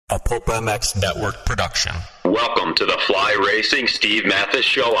A Pulp MX Network production. Welcome to the Fly Racing Steve Mathis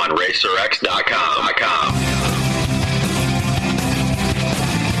Show on RacerX.com.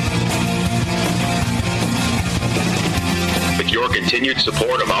 With your continued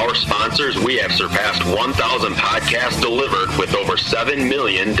support of our sponsors, we have surpassed 1,000 podcasts delivered with over 7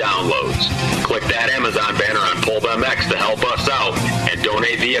 million downloads. Click that Amazon banner on Pulp MX to help us out and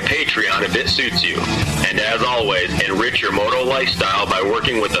donate via Patreon if it suits you. And as always, enrich your moto lifestyle by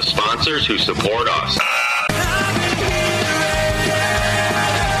working with the sponsors who support us.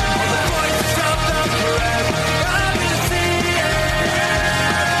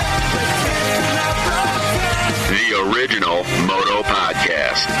 Original Moto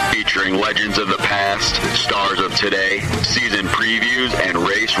Podcast, featuring legends of the past, stars of today, season previews and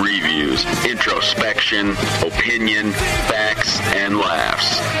race reviews, introspection, opinion, facts, and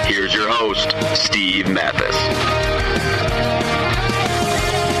laughs. Here's your host, Steve Mathis.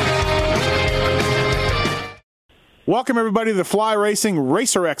 Welcome, everybody, to the Fly Racing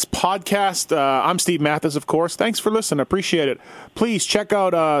RacerX podcast. I'm Steve Mathis, of course. Thanks for listening. I appreciate it. Please check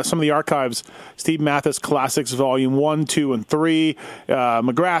out some of the archives. Steve Mathis Classics Volume 1, 2, and 3.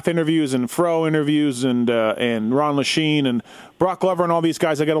 McGrath interviews and Fro interviews and Ron Lachine and Brock Glover and all these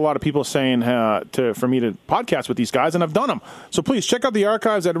guys. I get a lot of people saying for me to podcast with these guys, and I've done them. So please check out the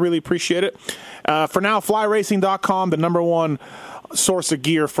archives. I'd really appreciate it. For now, flyracing.com, the number one source of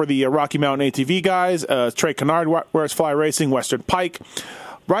gear for the Rocky Mountain ATV guys. Trey Kennard wears Fly Racing, Western Pike.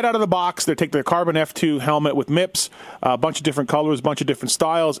 Right out of the box, they take the carbon F2 helmet with MIPS, a bunch of different colors, a bunch of different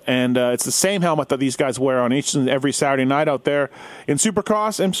styles, and it's the same helmet that these guys wear on each and every Saturday night out there in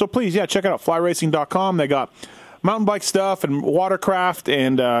Supercross. And so please, check it out, flyracing.com. They got mountain bike stuff and watercraft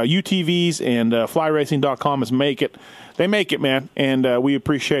and UTVs, and flyracing.com is make it. They make it, man, and we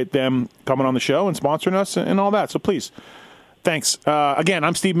appreciate them coming on the show and sponsoring us and all that. So please, thanks. Again,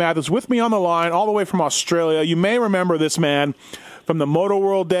 I'm Steve Mathis. With me on the line, all the way from Australia. You may remember this man from the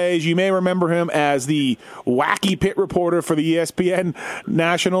Motoworld days. You may remember him as the wacky pit reporter for the ESPN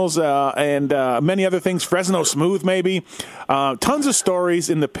Nationals and many other things. Fresno Smooth, maybe. Tons of stories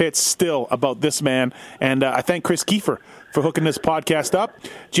in the pits still about this man. And I thank Chris Kiefer for hooking this podcast up.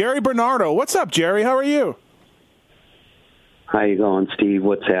 Jerry Bernardo. What's up, Jerry? How are you? How you going, Steve?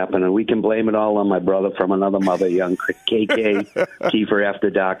 What's happening? We can blame it all on my brother from another mother, young KK Kiefer after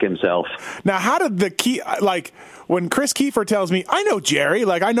dark himself. Now, how did when Chris Kiefer tells me, I know Jerry,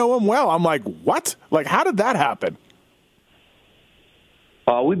 I know him well, I'm like, what? How did that happen?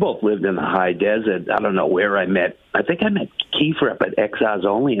 We both lived in the high desert. I don't know where I met. I think I met Kiefer up at XR's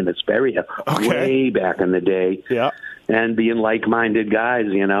Only in Hesperia way back in the day. Yeah. And being like-minded guys,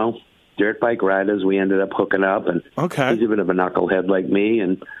 dirt bike riders, we ended up hooking up, and he's a bit of a knucklehead like me,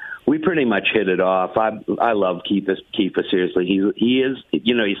 and we pretty much hit it off. I love Kiefer seriously. He is,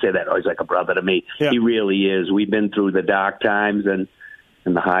 you say that, he's like a brother to me. Yeah. He really is. We've been through the dark times and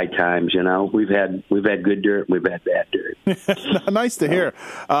the high times, We've had good dirt, we've had bad dirt. Nice to hear.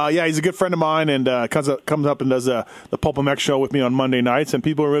 He's a good friend of mine, and comes up and does the Pulp MX show with me on Monday nights, and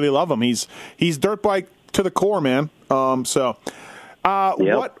people really love him. He's dirt bike to the core, man.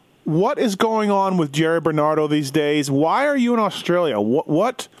 What is going on with Jerry Bernardo these days? Why are you in Australia?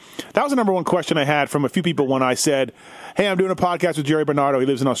 What? That was the number one question I had from a few people when I said, hey, I'm doing a podcast with Jerry Bernardo. He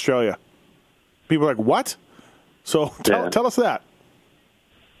lives in Australia. People are like, what? So tell us that.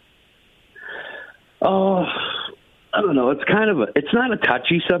 Oh, I don't know. It's it's not a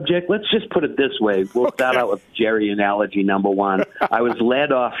touchy subject. Let's just put it this way. We'll start out with Jerry analogy number one. I was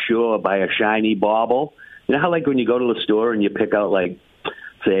led offshore by a shiny bauble. You know how when you go to the store and you pick out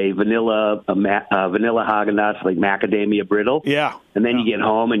say vanilla Haagen-Dazs, macadamia brittle. Yeah. And then you get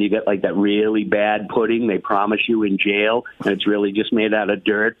home and you get that really bad pudding they promise you in jail, and it's really just made out of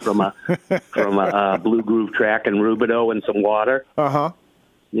dirt from a Blue Groove track in Rubidoux and some water. Uh-huh.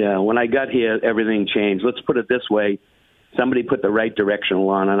 Yeah, when I got here, everything changed. Let's put it this way. Somebody put the right directional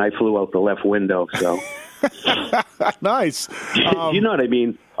on, and I flew out the left window, so. Nice. You know what I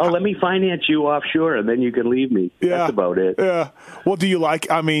mean? Oh, let me finance you offshore, and then you can leave me. Yeah, that's about it. Yeah. Well, do you like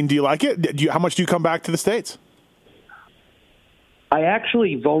it? How much do you come back to the States? I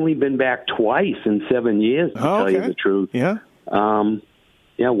actually have only been back twice in 7 years, to tell you the truth. Yeah. One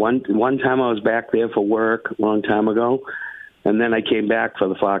time I was back there for work a long time ago, and then I came back for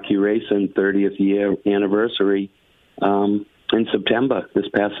the Fah-Q Racing 30th year anniversary in September, this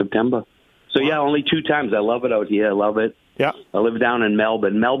past September. So, only 2 times. I love it out here. I love it. Yeah. I live down in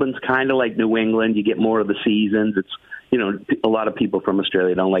Melbourne. Melbourne's kind of like New England. You get more of the seasons. It's, a lot of people from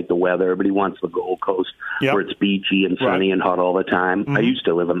Australia don't like the weather. Everybody wants the Gold Coast where it's beachy and sunny and hot all the time.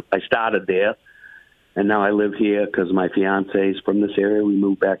 Mm-hmm. I started there. And now I live here because my fiance is from this area. We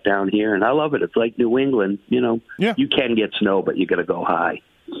moved back down here, and I love it. It's like New England. You can get snow, but you got to go high.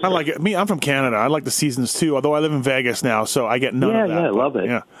 I like it. I'm from Canada. I like the seasons too, although I live in Vegas now, so I get none of that. Yeah, I love it.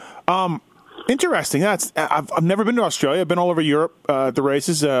 Yeah. Interesting. I've never been to Australia. I've been all over Europe at the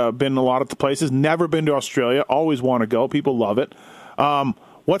races, been a lot of the places. Never been to Australia. Always want to go. People love it.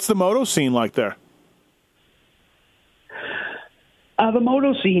 What's the moto scene like there? The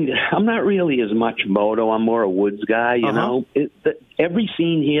moto scene, I'm not really as much moto. I'm more a woods guy, you know. Every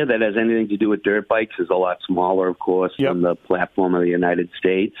scene here that has anything to do with dirt bikes is a lot smaller, of course, than the platform of the United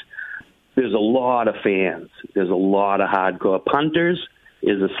States. There's a lot of fans. There's a lot of hardcore. Punters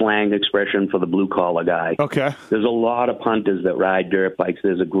is a slang expression for the blue-collar guy. Okay. There's a lot of punters that ride dirt bikes.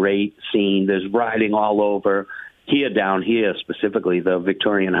 There's a great scene. There's riding all over. Down here, specifically, the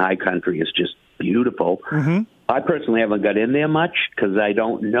Victorian High Country is just beautiful. Mm-hmm. I personally haven't got in there much because I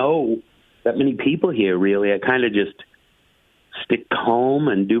don't know that many people here, really. I kind of just stick home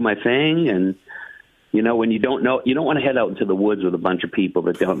and do my thing. And, when you don't know, you don't want to head out into the woods with a bunch of people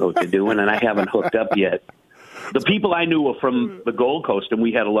that don't know what they're doing, and I haven't hooked up yet. The people I knew were from the Gold Coast, and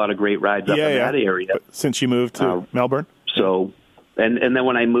we had a lot of great rides up in that area. But since you moved to Melbourne? So... And then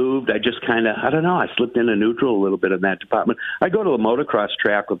when I moved, I just kind of, I don't know, I slipped into neutral a little bit in that department. I go to a motocross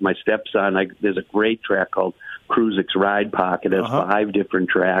track with my stepson. There's a great track called Cruisix Ride Park. It has 5 different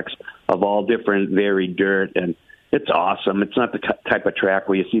tracks of all different varied dirt, and it's awesome. It's not the type of track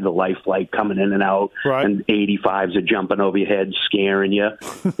where you see the life flight coming in and out, and 85s are jumping over your head, scaring you.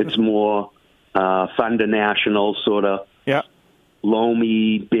 It's more Thunder National, sort of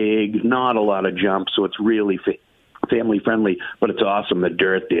loamy, big, not a lot of jumps, so it's really family friendly, but it's awesome. The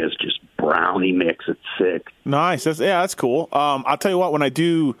dirt there is just brownie mix. It's sick. Nice. That's cool. I'll tell you what, when I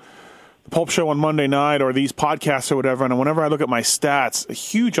do the Pulp Show on Monday night or these podcasts or whatever, and whenever I look at my stats, a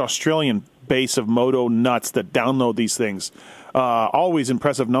huge Australian base of moto nuts that download these things. Always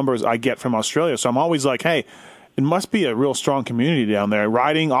impressive numbers I get from Australia. So I'm always like, hey, it must be a real strong community down there.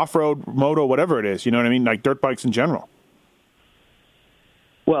 Riding, off-road, moto, whatever it is. You know what I mean? Like dirt bikes in general.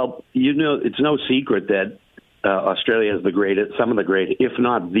 Well, it's no secret that Australia is some of the greatest, if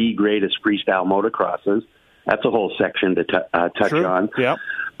not the greatest, freestyle motocrosses. That's a whole section to touch on. Yeah.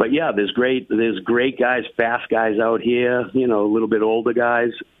 But there's great guys, fast guys out here. A little bit older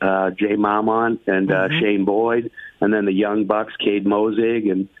guys, Jay Marmont and Shane Boyd, and then the young bucks, Cade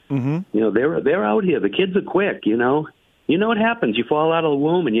Mosig, and they're out here. The kids are quick. You know what happens? You fall out of the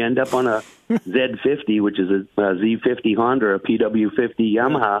womb and you end up on a Z50, which is a Z50 Honda, or a PW50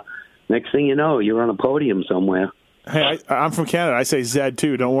 Yamaha. Next thing you know, you're on a podium somewhere. Hey, I'm from Canada. I say Z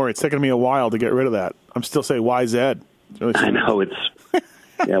too. Don't worry. It's taken me a while to get rid of that. I'm still saying YZ. Really, I know.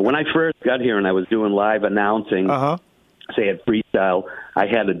 When I first got here and I was doing live announcing, say at Freestyle, I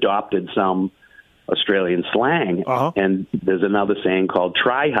had adopted some Australian slang. And there's another saying called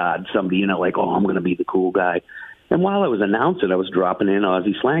try hard. Somebody, like, I'm going to be the cool guy. And while I was announcing, I was dropping in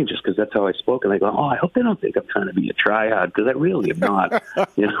Aussie slang just because that's how I spoke. And I go, I hope they don't think I'm trying to be a tryhard, because I really am not.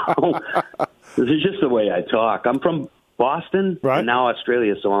 This is just the way I talk. I'm from Boston and now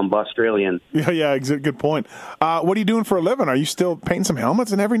Australia, so I'm Australian. Yeah, good point. What are you doing for a living? Are you still painting some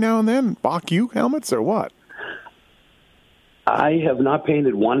helmets and every now and then? Fah-Q helmets or what? I have not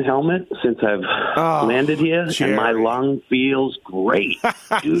painted one helmet since I've landed here, Jerry. And my lung feels great.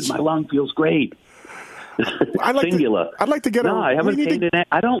 Dude, my lung feels great. Singular. I'd like to get I haven't painted it.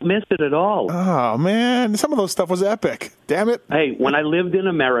 I don't miss it at all. Oh, man. Some of those stuff was epic. Damn it. Hey, when I lived in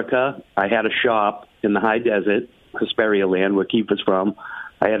America, I had a shop in the high desert, Hesperia land, where Keith is from.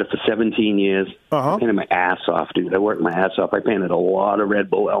 I had it for 17 years. I painted my ass off, dude. I worked my ass off. I painted a lot of Red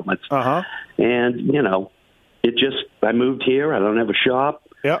Bull helmets. And, I moved here. I don't have a shop.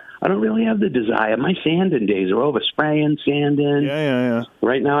 Yep. I don't really have the desire. My sanding days are over. Spraying, sanding. Yeah.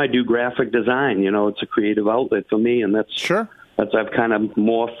 Right now I do graphic design. It's a creative outlet for me, and that's I've kind of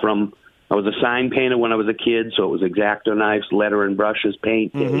morphed from. I was a sign painter when I was a kid, so it was X-Acto knives, letter and brushes,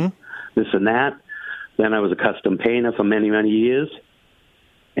 paint, tape, this and that. Then I was a custom painter for many, many years,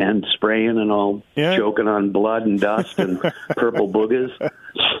 and spraying and all, choking on blood and dust and purple boogers.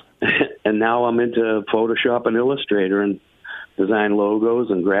 And now I'm into Photoshop and Illustrator and design logos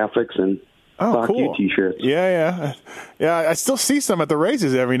and graphics and cool T-shirts. Yeah. I still see some at the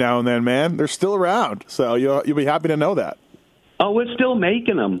races every now and then, man. They're still around, so you'll be happy to know that. Oh, we're still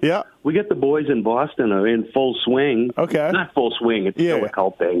making them. Yeah, we get the boys in Boston are in full swing. Okay, not full swing. It's still a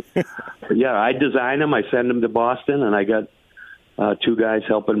helping. But I design them. I send them to Boston, and I got 2 guys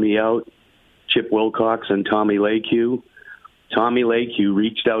helping me out, Chip Wilcox and Tommy Layque. Tommy Layque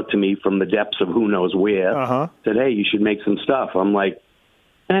reached out to me from the depths of who knows where, said, hey, you should make some stuff. I'm like,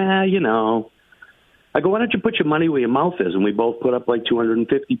 I go, why don't you put your money where your mouth is? And we both put up like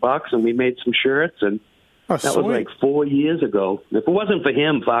 $250, and we made some shirts, and that was like 4 years ago. If it wasn't for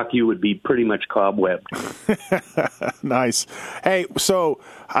him, Fah-Q would be pretty much cobwebbed. Nice. Hey, so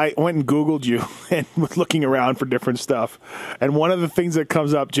I went and Googled you and was looking around for different stuff. And one of the things that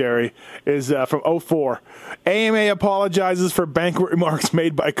comes up, Jerry, is from 2004. AMA apologizes for banquet remarks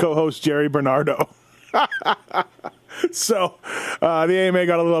made by co-host Jerry Bernardo. So the AMA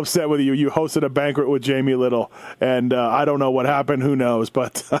got a little upset with you. You hosted a banquet with Jamie Little, and I don't know what happened. Who knows?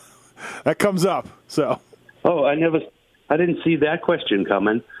 But that comes up. So. Oh, I didn't see that question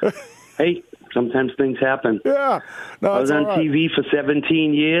coming. Hey, sometimes things happen. Yeah. No, I was on TV for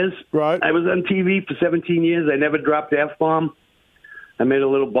 17 years. Right. I was on TV for 17 years. I never dropped the F-bomb. I made a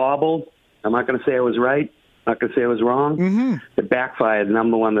little bobble. I'm not going to say I was right. I'm not going to say I was wrong. Mm-hmm. It backfired, and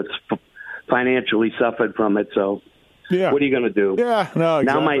I'm the one that's financially suffered from it. So yeah. What are you going to do? Yeah, no, exactly.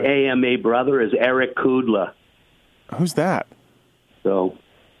 Now my AMA brother is Eric Kudla. Who's that? So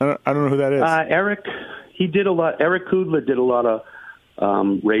I don't know who that is. Eric, he did a lot. Eric Kudla did a lot of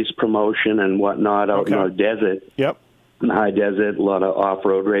race promotion and whatnot out in the desert. Yep. In the high desert, a lot of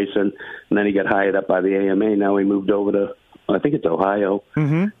off-road racing. And then he got hired up by the AMA. Now he moved over to, I think it's Ohio.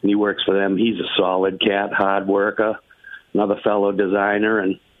 Mm-hmm. And he works for them. He's a solid cat, hard worker, another fellow designer.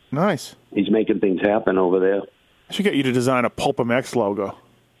 And nice. He's making things happen over there. I should get you to design a Pulp MX logo.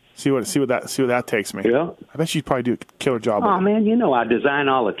 See what that takes me. Yeah. I bet you'd probably do a killer job. Oh, man, you know I design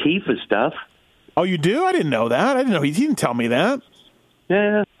all the Tifa stuff. Oh, you do? I didn't know that. I didn't know. He didn't tell me that.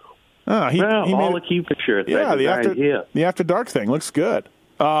 Yeah. Oh, he all made the Tifa shirts. Yeah, the After Dark thing looks good.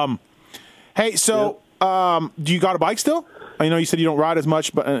 Hey, so do you got a bike still? I know you said you don't ride as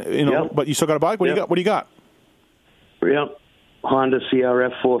much, but but you still got a bike. What do you got? What do you got? Yep. Honda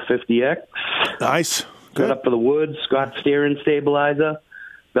CRF 450X. Nice. Good. Set up for the woods. Scott steering stabilizer.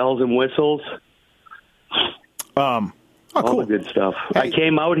 Bells and whistles. All cool. The good stuff. Hey. I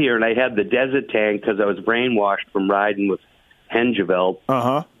came out here and I had the desert tank because I was brainwashed from riding with Hengeveld.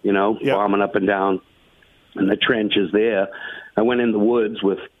 Bombing up and down in the trenches there. I went in the woods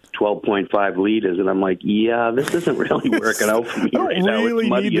with 12.5 liters, and I'm like, yeah, this isn't really working out for me right now. It's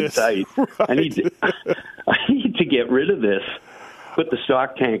muddy and tight. Right. I need to get rid of this. Put the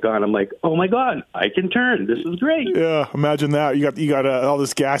stock tank on. I'm like, oh my God, I can turn. This is great. Yeah, imagine that. You got all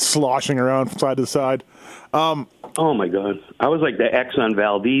this gas sloshing around from side to side. Oh my God, I was like the Exxon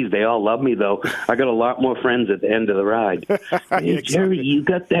Valdez. They all love me though. I got a lot more friends at the end of the ride. Hey, exactly. Jerry, you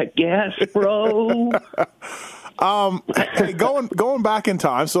got that gas, bro? Hey, going back in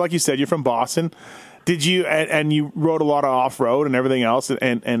time. So, like you said, you're from Boston. Did you and you rode a lot of off road and everything else?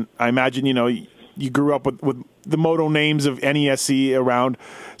 And I imagine you grew up with the moto names of NESC around.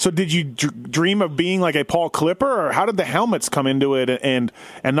 So did you dream of being like a Paul Clipper, or how did the helmets come into it and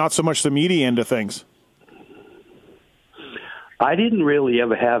not so much the media end of things? I didn't really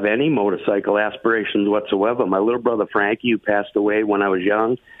ever have any motorcycle aspirations whatsoever. My little brother Frankie, who passed away when I was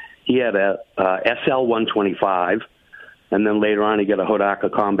young, he had a SL 125. And then later on, he got a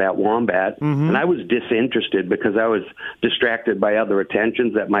Hodaka Combat Wombat. Mm-hmm. And I was disinterested because I was distracted by other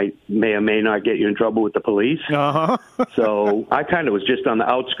attentions that may or may not get you in trouble with the police. Uh-huh. So I kind of was just on the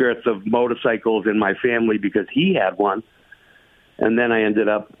outskirts of motorcycles in my family because he had one. And then I ended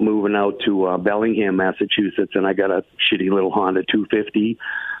up moving out to Bellingham, Massachusetts, and I got a shitty little Honda 250.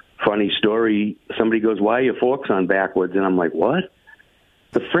 Funny story, somebody goes, why are your forks on backwards? And I'm like, what?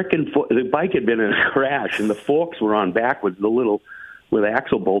 The bike had been in a crash, and the forks were on backwards. The little where the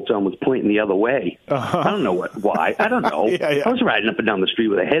axle bolts on was pointing the other way. Uh-huh. I don't know why. I don't know. Yeah. I was riding up and down the street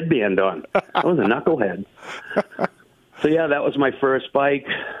with a headband on. I was a knucklehead. So, yeah, that was my first bike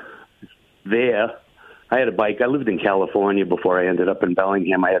there. I had a bike. I lived in California before I ended up in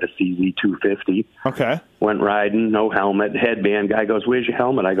Bellingham. I had a CZ 250. Okay. Went riding, no helmet, headband. Guy goes, where's your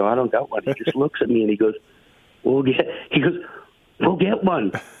helmet? I go, I don't got one. He just looks at me, and he goes, we'll get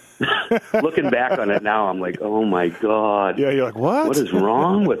one. Looking back on it now, I'm like, oh, my God. Yeah, you're like, what? What is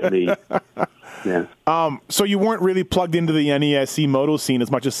wrong with me? Yeah. So you weren't really plugged into the NESC moto scene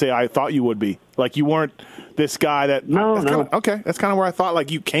as much as, say, I thought you would be. Like, you weren't this guy that... No. Okay, that's kind of where I thought, like,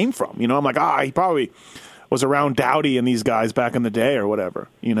 you came from. I'm like, he probably was around Dowdy and these guys back in the day or whatever,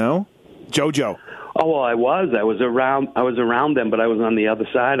 JoJo. Oh, well, I was around them, but I was on the other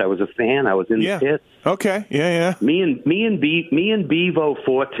side. I was a fan. I was in the pits. Okay. Yeah. Me and Bevo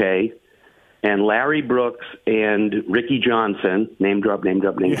Forte and Larry Brooks and Ricky Johnson, name drop,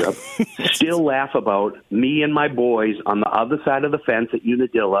 still laugh about me and my boys on the other side of the fence at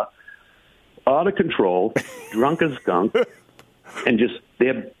Unadilla, out of control, drunk as skunk, and just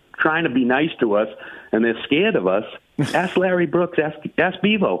they're trying to be nice to us, and they're scared of us. Ask Larry Brooks, ask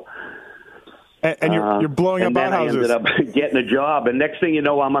Bevo. And you're blowing up outhouses. And then I ended up getting a job. And next thing you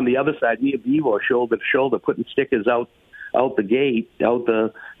know, I'm on the other side, me and Bevo, shoulder to shoulder, putting stickers out the gate, out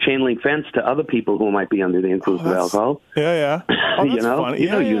the chain link fence to other people who might be under the influence of alcohol. Yeah. Oh, that's funny.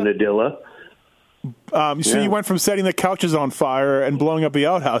 Unadilla. So you went from setting the couches on fire and blowing up the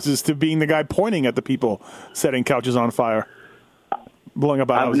outhouses to being the guy pointing at the people setting couches on fire, blowing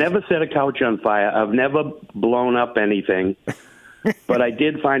up outhouses. I've never set a couch on fire. I've never blown up anything. But I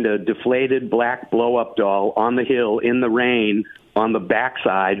did find a deflated black blow-up doll on the hill in the rain on the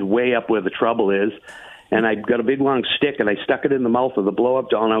backside, way up where the trouble is. And I got a big long stick, and I stuck it in the mouth of the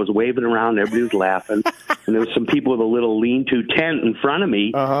blow-up doll, and I was waving around, and everybody was laughing. And there was some people with a little lean-to tent in front of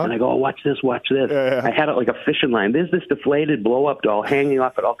me, and I go, oh, watch this. Yeah. I had it like a fishing line. There's this deflated blow-up doll hanging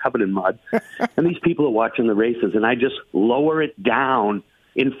off it, all covered in mud. And these people are watching the races, and I just lower it down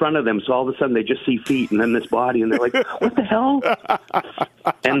in front of them, so all of a sudden they just see feet and then this body, and they're like, what the hell?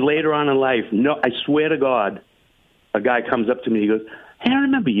 And later on in life, I swear to God, a guy comes up to me, he goes, hey, I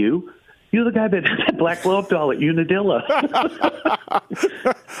remember you. You're the guy that had that black blow-up doll at Unadilla.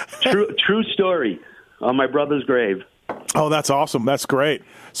 True story on my brother's grave. Oh, that's awesome. That's great.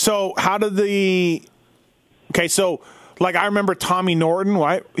 So how did like I remember Tommy Norton,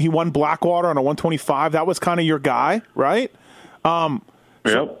 right? He won Blackwater on a 125. That was kind of your guy, right?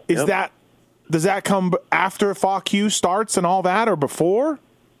 Yep. Does that come after Fah-Q starts and all that, or before?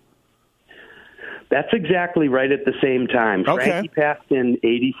 That's exactly right at the same time. Okay. Frankie passed in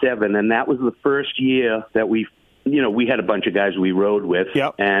 87, and that was the first year that we had a bunch of guys we rode with,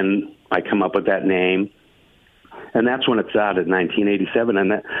 and I come up with that name. And that's when it started, 1987.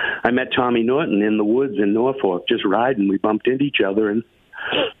 And I met Tommy Norton in the woods in Norfolk, just riding. We bumped into each other, and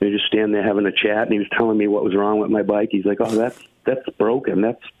we were just standing there having a chat, and he was telling me what was wrong with my bike. He's like, oh, that's broken.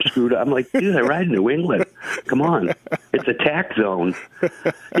 That's screwed up. I'm like, dude, I ride in New England. Come on. It's a tax zone.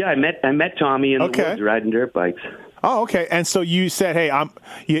 Yeah, I met Tommy in the woods riding dirt bikes. Oh, okay. And so you said, hey,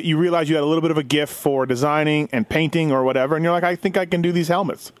 you realized you had a little bit of a gift for designing and painting or whatever, and you're like, I think I can do these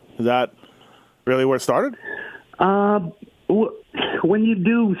helmets. Is that really where it started? When you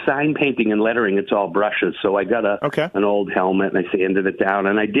do sign painting and lettering, it's all brushes. So I got an old helmet, and I sanded it down,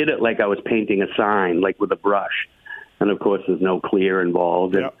 and I did it like I was painting a sign, like with a brush. And, of course, there's no clear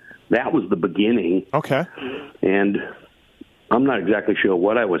involved. And that was the beginning. Okay. And I'm not exactly sure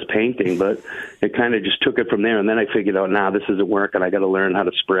what I was painting, but it kind of just took it from there. And then I figured out, this isn't working. I got to learn how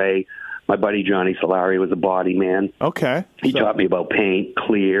to spray. My buddy Johnny Solari was a body man. Okay. He taught me about paint,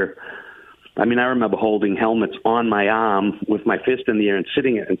 clear. I mean, I remember holding helmets on my arm with my fist in the air and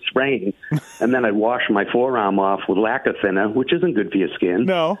sitting it and spraying. And then I'd wash my forearm off with lacquer thinner, which isn't good for your skin.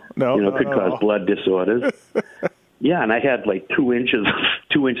 No. It could cause blood disorders. Yeah, and I had like 2 inches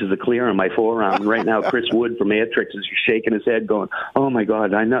of clear on my forearm. And right now, Chris Wood from Airtrix is shaking his head going, oh, my God,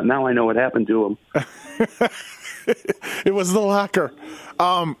 now I know what happened to him. It was the lacquer.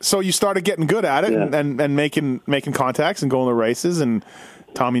 So you started getting good at it and making contacts and going to races, and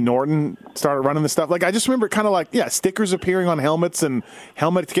Tommy Norton started running the stuff. Like, I just remember kind of like, stickers appearing on helmets and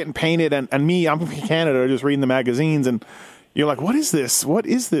helmets getting painted. And me, I'm from Canada, just reading the magazines, and you're like, what is this? What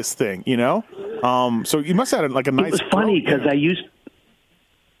is this thing? So you must have had like a nice. It was funny because I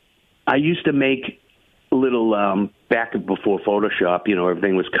used to make little back before Photoshop.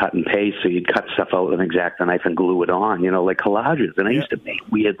 Everything was cut and paste, so you'd cut stuff out with an X-Acto knife and glue it on. Like collages. And I used to make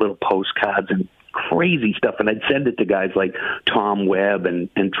weird little postcards and crazy stuff, and I'd send it to guys like Tom Webb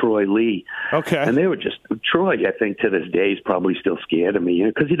and Troy Lee. Okay. And they were just, Troy, I think to this day, is probably still scared of me,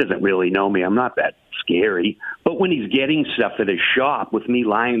 because he doesn't really know me. I'm not that scary. But when he's getting stuff at his shop with me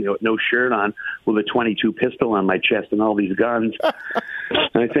lying there with no shirt on, with a .22 pistol on my chest and all these guns,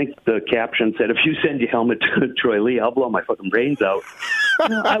 and I think the caption said, if you send your helmet to Troy Lee, I'll blow my fucking brains out.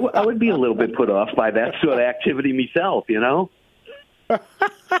 I would be a little bit put off by that sort of activity myself,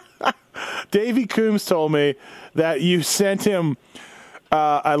 Davey Coombs told me that you sent him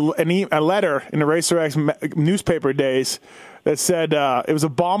a letter in the Racer X newspaper days that said it was a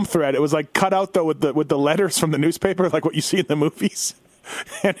bomb threat. It was like cut out though with the letters from the newspaper, like what you see in the movies,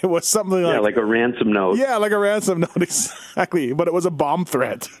 and it was something like a ransom note. Yeah, like a ransom note, exactly. But it was a bomb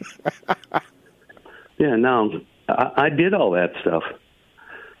threat. Yeah, no, I did all that stuff.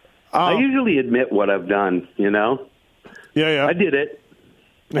 I usually admit what I've done. Yeah. I did it.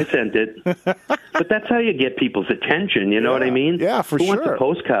 I sent it. But that's how you get people's attention, you know what I mean? Yeah, for Who sure. wants a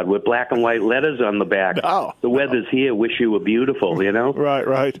postcard with black and white letters on the back? No. The weather's here, wish you were beautiful,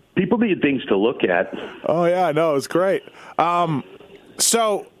 Right. People need things to look at. Oh, yeah, I know. It's great.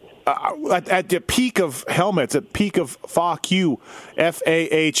 So at the peak of helmets, at peak of Fah-Q,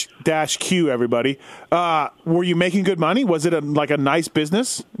 Fah-Q, everybody, were you making good money? Was it like a nice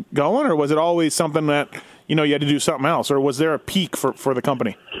business going, or was it always something that, you had to do something else, or was there a peak for the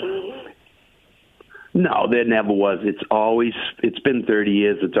company? No, there never was. It's been 30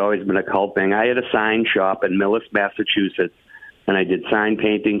 years. It's always been a cult thing. I had a sign shop in Millis, Massachusetts, and I did sign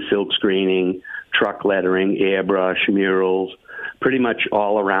painting, silk screening, truck lettering, airbrush, murals, pretty much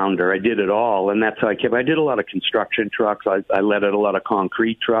all around her. I did it all, and that's how I kept. I did a lot of construction trucks. I lettered a lot of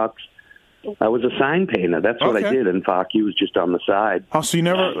concrete trucks. I was a sign painter. That's what I did, and Fah-Q was just on the side. Oh, so you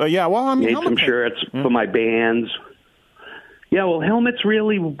never, made some shirts for my bands. Yeah, well, helmets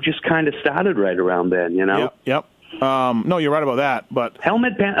really just kind of started right around then, Yep. No, you're right about that. But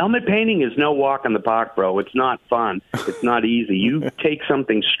helmet painting is no walk in the park, bro. It's not fun. It's not easy. You take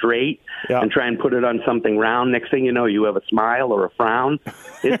something straight and try and put it on something round. Next thing you know, you have a smile or a frown.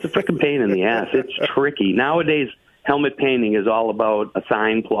 It's a freaking pain in the ass. It's tricky. Nowadays, helmet painting is all about a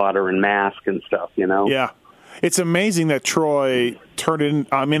sign plotter and mask and stuff, Yeah. It's amazing that Troy turned it in.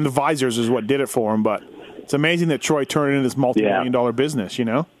 I mean, the visors is what did it for him, but it's amazing that Troy turned it into this multi-million-dollar business,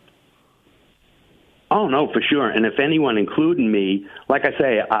 Oh, no, for sure. And if anyone, including me, like I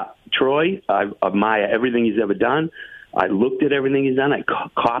say, Troy, I admire everything he's ever done. I looked at everything he's done. I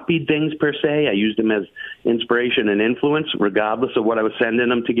copied things, per se. I used him as inspiration and influence, regardless of what I was sending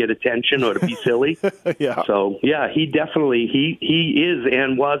him to get attention or to be silly. Yeah. So, yeah, he definitely, he is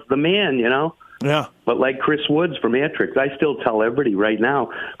and was the man, Yeah. But like Chris Woods from Airtrix, I still tell everybody right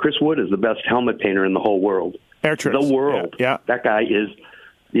now, Chris Wood is the best helmet painter in the whole world. Airtrix. The world. Yeah. That guy is,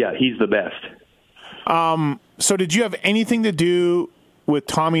 he's the best. So did you have anything to do with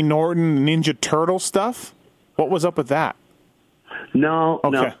Tommy Norton Ninja Turtle stuff? What was up with that? No.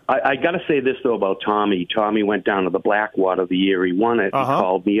 I got to say this, though, about Tommy. Tommy went down to the Blackwater the year he won it. He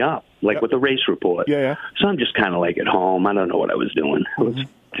called me up, with a race report. Yeah. So I'm just kind of like at home. I don't know what I was doing. I was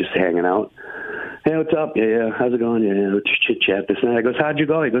just hanging out. Hey, what's up? Yeah, how's it going? Yeah, chit-chat this night. I goes, how'd you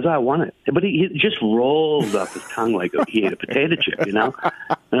go? He goes, I won it. But he just rolled up his tongue like he ate a potato chip, And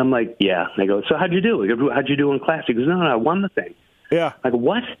I'm like, yeah. I go, so how'd you do? I go, how'd you do in class? He goes, no, I won the thing. Yeah. I go,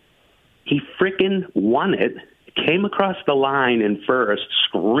 what? He frickin' won it, came across the line in first,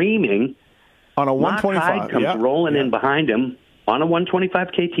 screaming. On a 125. Mark Hyde comes rolling in behind him on a 125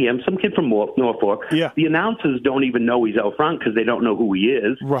 KTM, some kid from Norfolk. Yeah. The announcers don't even know he's out front because they don't know who he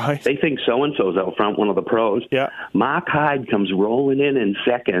is. Right. They think so-and-so's out front, one of the pros. Yeah. Mark Hyde comes rolling in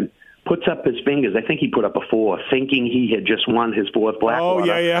second, puts up his fingers. I think he put up a 4, thinking he had just won his 4th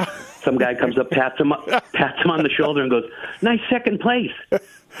Blackwater. Oh, yeah. Some guy comes up, pats him on the shoulder and goes, nice second place.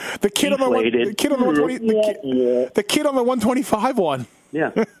 The kid on the 125 one.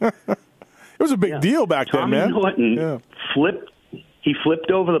 Yeah. It was a big deal back then, man. Norton flipped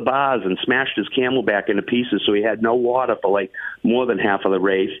over the bars and smashed his Camelback into pieces, so he had no water for more than half of the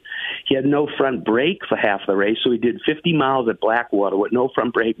race. He had no front brake for half the race, so he did 50 miles at Blackwater with no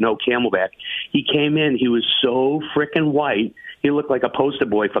front brake, no Camelback. He came in, he was so frickin' white, he looked like a poster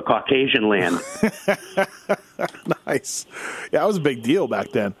boy for Caucasian land. Nice. Yeah, that was a big deal back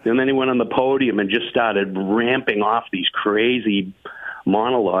then. And then he went on the podium and just started ramping off these crazy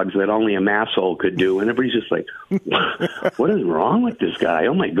monologues that only a masshole could do, and everybody's just like, what is wrong with this guy?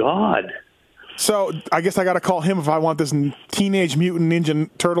 Oh my God. So I guess I got to call him if I want this Teenage Mutant Ninja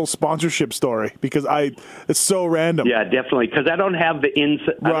Turtle sponsorship story, because it's so random. Yeah, definitely. Because I don't have the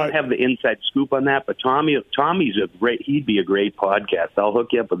inside scoop on that. But Tommy's he'd be a great podcast. I'll hook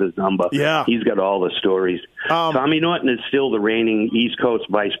you up with his number. Yeah, he's got all the stories. Tommy Norton is still the reigning East Coast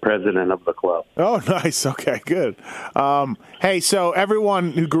vice president of the club. Oh, nice. Okay, good. Hey, so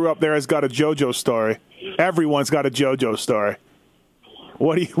everyone who grew up there has got a JoJo story. Everyone's got a JoJo story.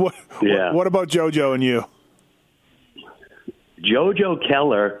 What about JoJo and you? JoJo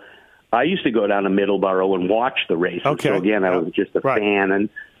Keller, I used to go down to Middleborough and watch the races. Okay. So again, I was just a fan, and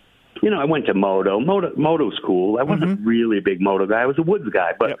I went to moto. Moto's cool. I wasn't really a big moto guy. I was a woods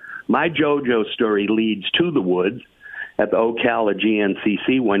guy, but my JoJo story leads to the woods. At the Ocala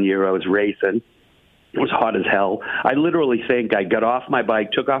GNCC one year, I was racing. It was hot as hell. I literally think I got off my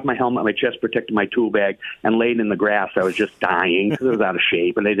bike, took off my helmet, my chest protector, my tool bag, and laid in the grass. I was just dying because I was out of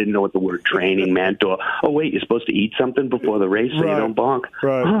shape, and they didn't know what the word training meant. Or, oh, wait, you're supposed to eat something before the race so you don't bonk.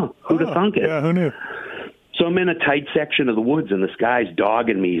 Right. Oh, who'd have thunk it? Yeah, who knew? So I'm in a tight section of the woods, and this guy's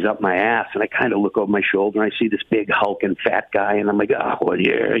dogging me. He's up my ass, and I kind of look over my shoulder, and I see this big, hulking, fat guy, and I'm like, oh, well,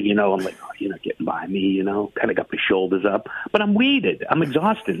 yeah, I'm like, oh, you're not getting by me, kind of got my shoulders up. But I'm weeded. I'm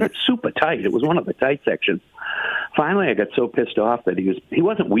exhausted. It's super tight. It was one of the tight sections. Finally, I got so pissed off that he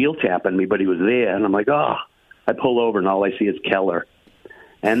wasn't wheel tapping me, but he was there, and I'm like, oh. I pull over, and all I see is Keller.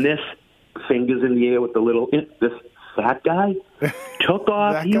 And this fingers in the air with this fat guy took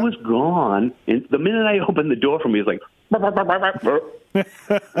off. He was gone. And the minute I opened the door for me, he was like,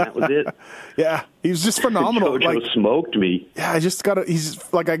 That was it. Yeah, he was just phenomenal. Jojo smoked me. Yeah, I just got to. He's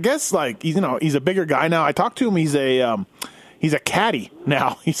like, I guess, like, you know, he's a bigger guy now. I talked to him. He's a caddy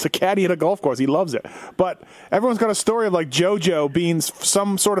now. He's a caddy at a golf course. He loves it. But everyone's got a story of like JoJo being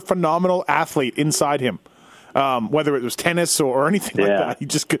some sort of phenomenal athlete inside him, whether it was tennis or anything like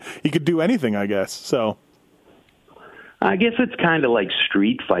that. He could do anything, I guess. So. I guess it's kind of like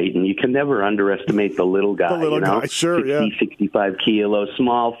street fighting. You can never underestimate the little guy. The little guy, sure, 65 kilos,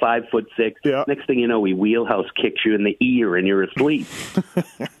 small, 5'6". Yeah. Next thing you know, he wheelhouse kicks you in the ear and you're asleep.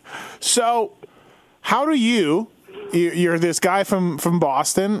 So, how do you're this guy from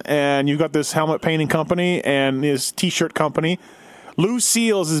Boston, and you got this helmet painting company and his T-shirt company. Lou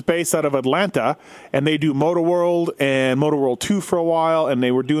Seals is based out of Atlanta, and they do Motoworld and Motoworld 2 for a while, and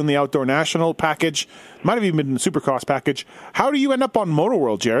they were doing the Outdoor National package. Might have even been the Supercross package. How do you end up on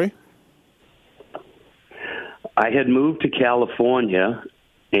Motoworld, Jerry? I had moved to California,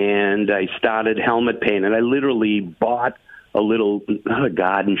 and I started helmet painting. I literally bought a little, not a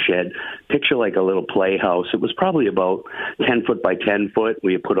garden shed, picture like a little playhouse. It was probably about 10 foot by 10 foot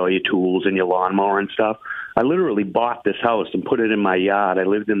where you put all your tools and your lawnmower and stuff. I literally bought this house and put it in my yard. I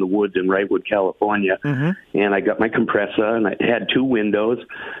lived in the woods in Wrightwood, California, and I got my compressor, and I had 2 windows,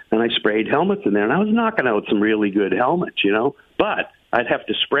 and I sprayed helmets in there, and I was knocking out some really good helmets, you know, but I'd have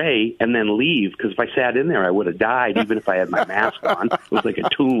to spray and then leave, because if I sat in there, I would have died, even if I had my mask on. It was like a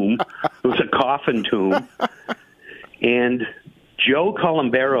tomb. It was a coffin tomb. And Joe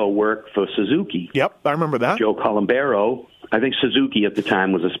Colombero worked for Suzuki. Yep, I remember that. Joe Colombero, I think Suzuki at the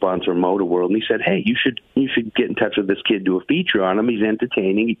time was a sponsor of Motoworld, and he said, hey, you should get in touch with this kid, do a feature on him. He's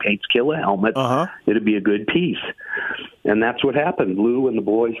entertaining. He paints killer helmets. It'd be a good piece. And that's what happened. Lou and the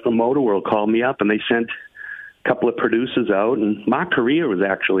boys from Motoworld called me up, and they sent a couple of producers out, and Mark Correa was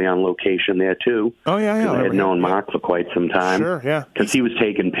actually on location there, too. Oh, yeah. I had known Mark for quite some time. Sure, yeah. Because he was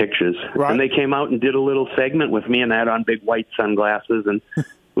taking pictures. Right. And they came out and did a little segment with me, and I had on big white sunglasses, and it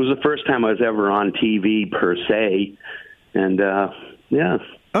was the first time I was ever on TV, per se. And, yeah.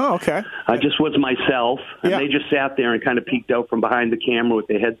 Oh, okay. I just was myself, and they just sat there and kind of peeked out from behind the camera with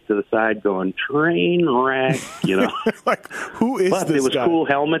their heads to the side going, train wreck, you know. Like, who is but this there was guy? cool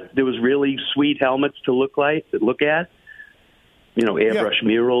helmets. There was really sweet helmets to look at. You know, airbrush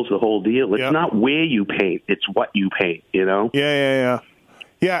murals, the whole deal. It's not where you paint, it's what you paint, you know. Yeah.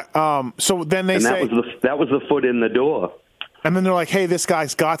 So then they say that was the foot in the door. And then they're like, "Hey, this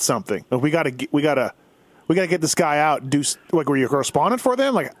guy's got something. We got to get this guy out." And do like, were you a correspondent for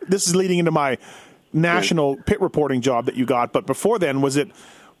them? Like, this is leading into my national pit reporting job that you got. But before then, was it,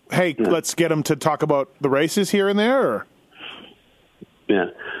 hey, let's get him to talk about the races here and there? Or? Yeah.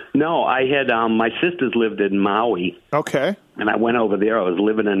 No, I had my sisters lived in Maui. Okay. And I went over there. I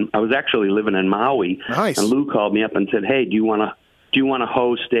was actually living in Maui. Nice. And Lou called me up and said, "Hey, do you want to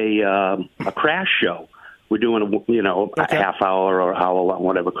host a crash show? We're doing a half hour or hour long,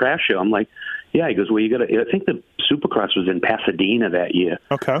 whatever crash show." I'm like, "Yeah." He goes, "Well, I think the Supercross was in Pasadena that year."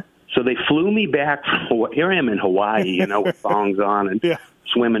 Okay. So they flew me back. Here I am in Hawaii, you know, with thongs on and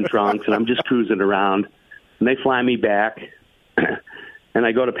swimming trunks, and I'm just cruising around. And they fly me back. And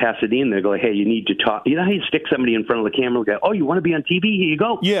I go to Pasadena. They go, "Hey, you need to talk." You know how you stick somebody in front of the camera and go, "Oh, you want to be on TV? Here you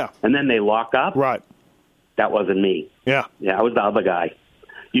go." Yeah. And then they lock up. Right. That wasn't me. Yeah. Yeah, I was the other guy.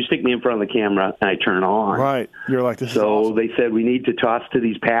 You stick me in front of the camera, and I turn on. Right. You're like, this is So awesome. they said, we need to toss to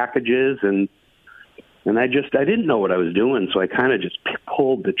these packages, and I didn't know what I was doing, so I kind of just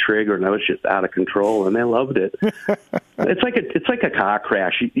pulled the trigger, and I was just out of control, and they loved it. It's like a car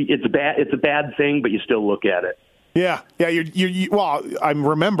crash. It's bad. It's a bad thing, but you still look at it. Yeah. Well, I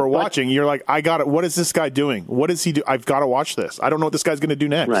remember watching. You're like, I got it. What is this guy doing? What does he do? I've got to watch this. I don't know what this guy's going to do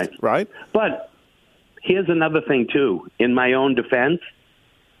next. Right. But here's another thing too. In my own defense,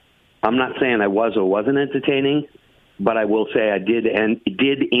 I'm not saying I was or wasn't entertaining, but I will say I did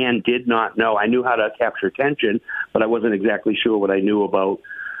not know. I knew how to capture attention, but I wasn't exactly sure what I knew about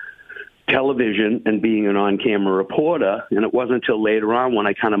television and being an on-camera reporter. And it wasn't until later on when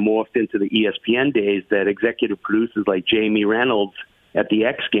I kind of morphed into the ESPN days that executive producers like Jamie Reynolds at the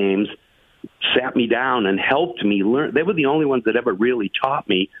X Games sat me down and helped me learn. They were the only ones that ever really taught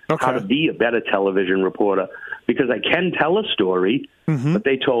me how to be a better television reporter, because I can tell a story, but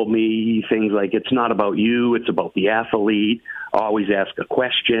they told me things like, it's not about you, it's about the athlete. Always ask a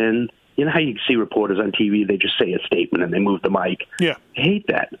question. You know how you see reporters on TV, they just say a statement and they move the mic. Yeah. I hate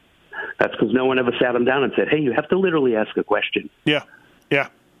that. That's because no one ever sat them down and said, hey, you have to literally ask a question. Yeah.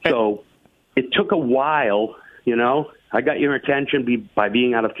 So it took a while, you know. I got your attention by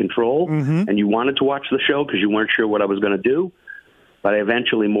being out of control, and you wanted to watch the show because you weren't sure what I was going to do. but I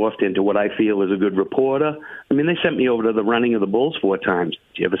eventually morphed into what I feel is a good reporter. I mean, they sent me over to the running of the bulls 4 times.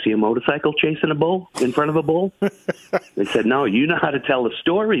 Did you ever see a motorcycle chasing a bull in front of a bull? They said, no, you know how to tell a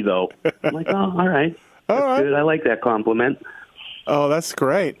story, though. I'm like, oh, all right. That's good. I like that compliment. Oh, that's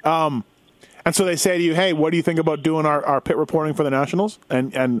great. And so they say to you, hey, what do you think about doing our pit reporting for the Nationals?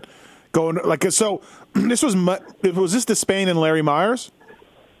 And going, like, so this was this Despain and Larry Myers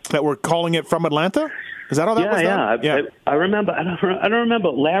that were calling it from Atlanta? Is that how that was done? Yeah. I remember. I don't remember.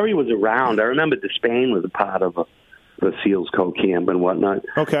 Larry was around. I remember Despain was a part of the Seals co-camp and whatnot.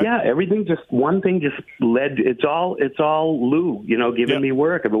 Okay. Yeah, one thing just led. It's all Lou, giving me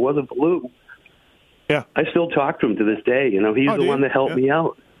work. If it wasn't for Lou, I still talk to him to this day. He's the one that helped me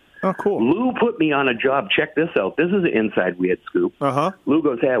out. Oh, cool. Lou put me on a job. Check this out. This is an inside weird scoop. Lou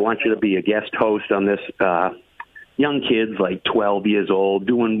goes, hey, I want you to be a guest host on this. Young kids, like 12 years old,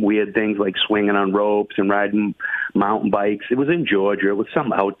 doing weird things like swinging on ropes and riding mountain bikes. It was in Georgia. It was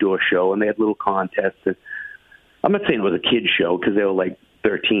some outdoor show, and they had little contests. And I'm not saying it was a kid's show because they were like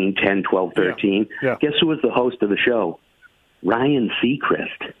 10, 12, 13. Yeah. Guess who was the host of the show? Ryan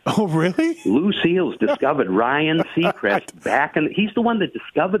Seacrest. Oh, really? Lou Seals discovered Ryan Seacrest he's the one that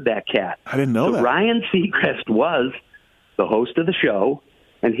discovered that cat. I didn't know that. Ryan Seacrest was the host of the show,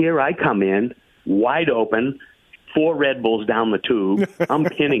 and here I come in, wide open, 4 Red Bulls down the tube. I'm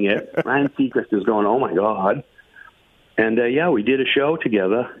pinning it. Ryan Seacrest is going, oh, my God. And, we did a show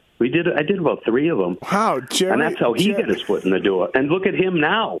together. I did about 3 of them. Wow, Jerry. And that's how he got his foot in the door. And look at him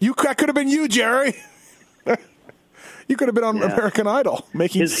now. That could have been you, Jerry. You could have been on American Idol.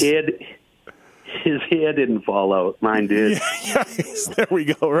 His hair didn't fall out. Mine did. Yeah, there we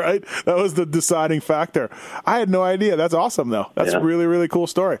go, right? That was the deciding factor. I had no idea. That's awesome, though. That's a really, really cool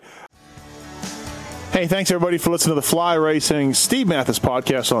story. Hey, thanks, everybody, for listening to the Fly Racing Steve Mathis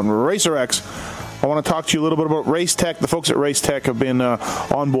podcast on Racer X. I want to talk to you a little bit about Race Tech. The folks at Race Tech have been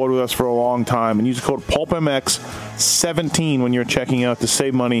on board with us for a long time. And use the code PulpMX17 when you're checking out to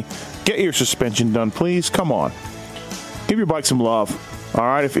save money. Get your suspension done, please. Come on. Give your bike some love. All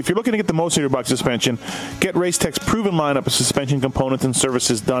right, if you're looking to get the most of your bike suspension, get Race Tech's proven lineup of suspension components and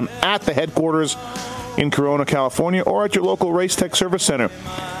services done at the headquarters in Corona, California, or at your local Race Tech service center.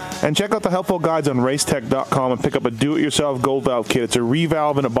 And check out the helpful guides on racetech.com and pick up a do-it-yourself gold valve kit. It's a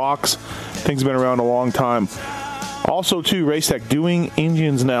revalve in a box. Things have been around a long time. Also, too, Race Tech doing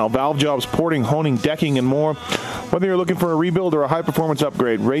engines now. Valve jobs, porting, honing, decking, and more. Whether you're looking for a rebuild or a high-performance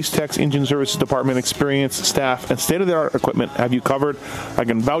upgrade, Race Tech's engine services department, experienced staff, and state-of-the-art equipment have you covered. I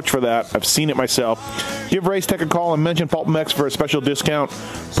can vouch for that. I've seen it myself. Give Race Tech a call and mention PulpMX for a special discount.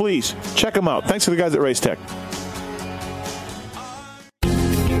 Please, check them out. Thanks to the guys at Race Tech.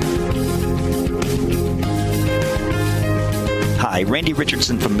 Hi, Randy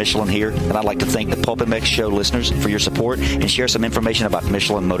Richardson from Michelin here, and I'd like to thank the PulpMX show listeners for your support and share some information about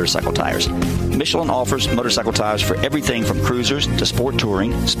Michelin motorcycle tires. Michelin offers motorcycle tires for everything from cruisers to sport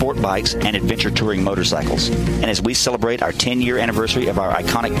touring, sport bikes, and adventure touring motorcycles. And as we celebrate our 10-year anniversary of our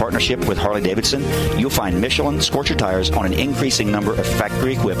iconic partnership with Harley-Davidson, you'll find Michelin Scorcher tires on an increasing number of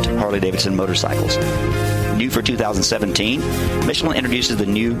factory-equipped Harley-Davidson motorcycles. New for 2017, Michelin introduces the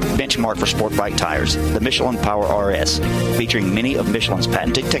new benchmark for sport bike tires, the Michelin Power RS, featuring many of Michelin's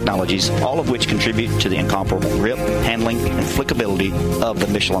patented technologies, all of which contribute to the incomparable grip, handling, and flickability of the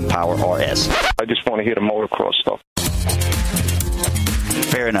Michelin Power RS. I just want to hear the motocross stuff.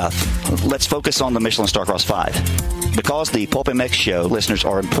 Fair enough. Let's focus on the Michelin Starcross 5. Because the PulpMX show listeners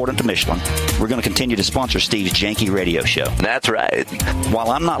are important to Michelin, we're going to continue to sponsor Steve's janky radio show. That's right.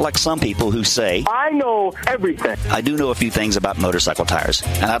 While I'm not like some people who say, I know everything, I do know a few things about motorcycle tires,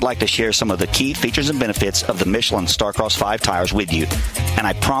 and I'd like to share some of the key features and benefits of the Michelin Starcross 5 tires with you. And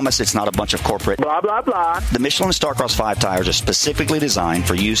I promise it's not a bunch of corporate blah, blah, blah. The Michelin Starcross 5 tires are specifically designed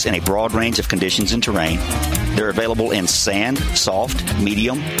for use in a broad range of conditions and terrain. They're available in sand, soft,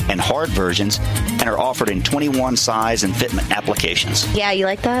 medium, and hard versions, and are offered in 21 size and fitment applications. Yeah, you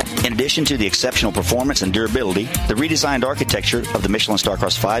like that? In addition to the exceptional performance and durability, the redesigned architecture of the Michelin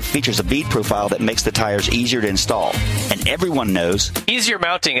Starcross 5 features a bead profile that makes the tires easier to install. And everyone knows easier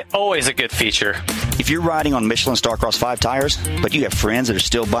mounting, always a good feature. If you're riding on Michelin Starcross 5 tires, but you have friends that are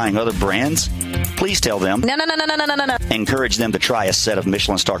still buying other brands, please tell them. No. Encourage them to try a set of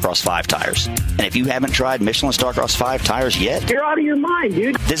Michelin Starcross 5 tires. And if you haven't tried Michelin Starcross 5 tires yet, you're out of your mind,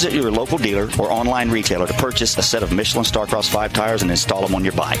 dude. Visit your local dealer or online retailer to purchase a set of Michelin Starcross 5 tires and install them on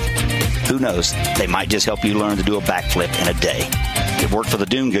your bike. Who knows? They might just help you learn to do a backflip in a day. It worked for the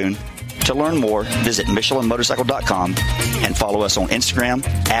Doom Goon. To learn more, visit MichelinMotorcycle.com and follow us on Instagram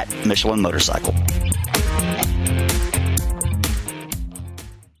at Michelin Motorcycle.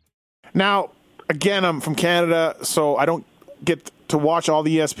 Now, again, I'm from Canada, so I don't get to watch all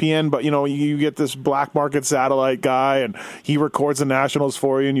the ESPN, but you get this black market satellite guy, and he records the Nationals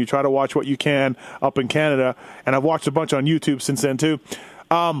for you, and you try to watch what you can up in Canada. And I've watched a bunch on YouTube since then too.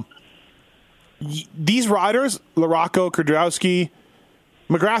 These riders, LaRocco, Kiedrowski,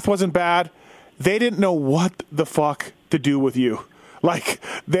 McGrath wasn't bad. They didn't know what the fuck to do with you. Like,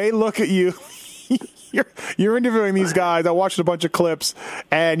 they look at you. You're interviewing these guys. I watched a bunch of clips,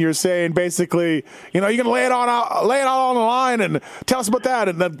 and you're saying basically, you're going to lay it all on the line and tell us about that.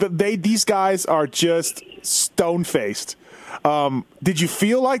 And these guys are just stone-faced. Did you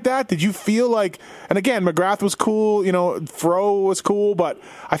feel like that? Did you feel like, and again, McGrath was cool, Fro was cool, but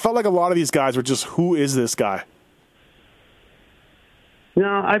I felt like a lot of these guys were just, who is this guy? No,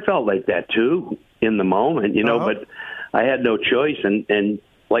 I felt like that too in the moment, but I had no choice. And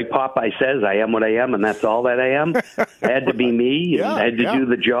like Popeye says, I am what I am, and that's all that I am. I had to be me, and I had to do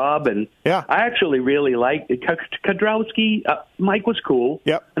the job. And I actually really liked Kiedrowski. Mike was cool.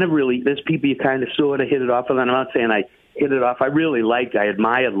 Yep. And there's people you kind of sort of hit it off with, and I'm not saying I hit it off. I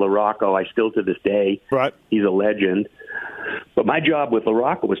admired LaRocco. I still to this day. Right. He's a legend. But my job with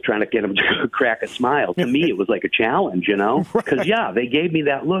LaRocco was trying to get him to crack a smile. To me, it was like a challenge, Because, they gave me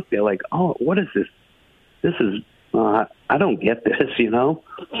that look. They're like, oh, what is this? This is... I don't get this,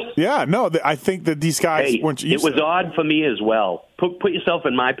 Yeah, no, I think that these guys weren't used to it. It was odd for me as well. Put yourself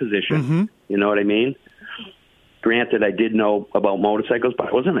in my position. Mm-hmm. You know what I mean? Granted, I did know about motorcycles, but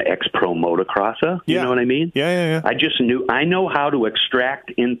I wasn't an ex-pro motocrosser. You know what I mean? Yeah. I know how to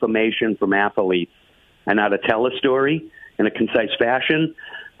extract information from athletes. I know how to tell a story in a concise fashion.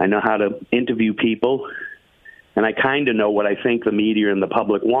 I know how to interview people. And I kind of know what I think the media and the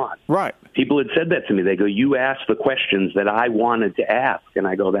public want. Right. People had said that to me. They go, you asked the questions that I wanted to ask. And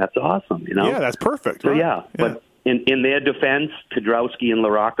I go, that's awesome, Yeah, that's perfect. So, right? But in their defense, Kiedrowski and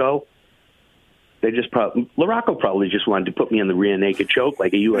LaRocco, LaRocco probably just wanted to put me in the rear naked choke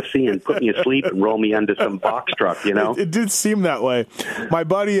like a UFC and put me asleep and roll me under some box truck, It did seem that way. My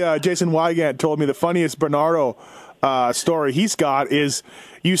buddy Jason Wygant told me the funniest Bernardo story he's got is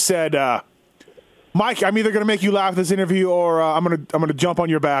you said... Mike, I'm either going to make you laugh this interview, or I'm going to jump on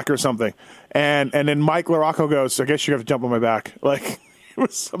your back or something. And then Mike LaRocco goes, I guess you have to jump on my back. Like, it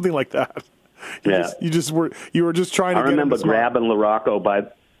was something like that. You were just trying to. I remember grabbing LaRocco by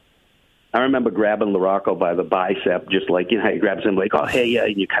the bicep, just like how you grab somebody, like, oh hey,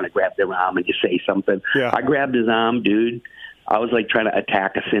 and you kind of grab their arm and you say something. Yeah. I grabbed his arm, dude. I was like trying to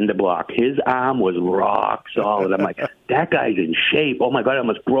attack a cinder block. His arm was rock solid. I'm like, that guy's in shape. Oh my God, I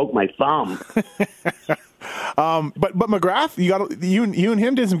almost broke my thumb. But McGrath, you and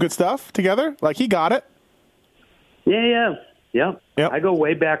him did some good stuff together. Like, he got it. Yeah. I go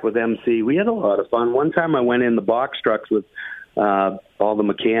way back with MC. We had a lot of fun. One time I went in the box trucks with all the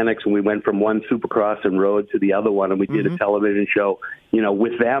mechanics, and we went from one Supercross and road to the other one, and we did a television show,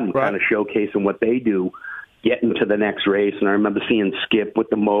 with them, kind of showcasing what they do, getting to the next race. And I remember seeing Skip with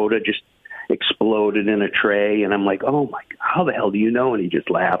the motor just exploded in a tray, and I'm like, oh my God, how the hell do you know? And he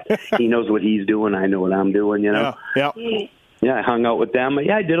just laughed. He knows what he's doing. I know what I'm doing, Yeah, I hung out with them.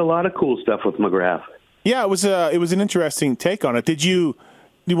 Yeah, I did a lot of cool stuff with McGrath. Yeah, it was an interesting take on it. Did you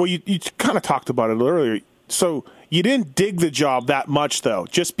kind of talked about it earlier. So you didn't dig the job that much, though,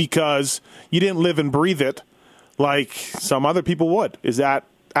 just because you didn't live and breathe it like some other people would. Is that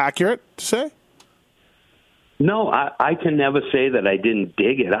accurate to say? No, I can never say that I didn't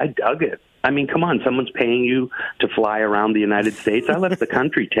dig it. I dug it. I mean, come on, someone's paying you to fly around the United States. I left the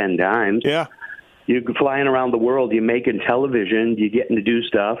country 10 times. Yeah. You're flying around the world. You're making television. You're getting to do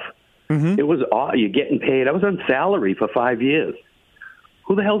stuff. Mm-hmm. It was you're getting paid. I was on salary for 5 years.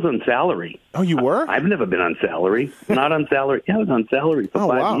 Who the hell's on salary? Oh, you were? I've never been on salary. Not on salary. Yeah, I was on salary for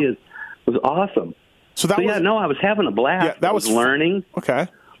 5 years. It was awesome. I was having a blast. Yeah, I was learning. Okay.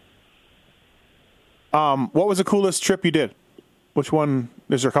 What was the coolest trip you did? Which one?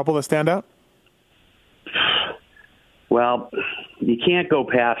 Is there a couple that stand out? Well, you can't go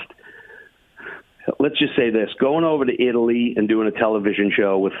past, let's just say this, going over to Italy and doing a television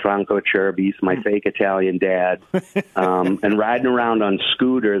show with Franco Cerbis, my fake Italian dad, and riding around on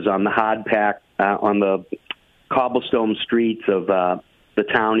scooters on the hard pack, on the cobblestone streets of the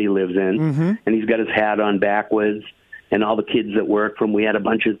town he lives in, mm-hmm. and he's got his hat on backwards, and all the kids that work for him, we had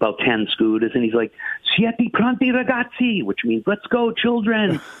about 10 scooters, and he's like, Siete pronti ragazzi, which means, let's go,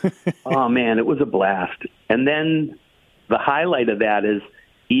 children. Oh, man, it was a blast. And then the highlight of that is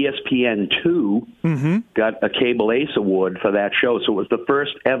ESPN2 mm-hmm. got a Cable Ace Award for that show. So it was the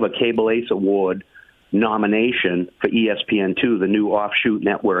first ever Cable Ace Award nomination for ESPN2, the new offshoot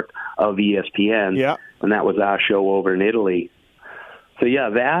network of ESPN. Yeah. And that was our show over in Italy. So,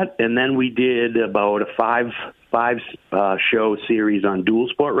 yeah, that, and then we did about a show series on dual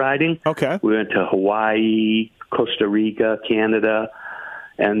sport riding. Okay. We went to Hawaii, Costa Rica, Canada,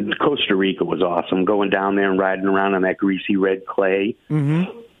 and Costa Rica was awesome, going down there and riding around on that greasy red clay.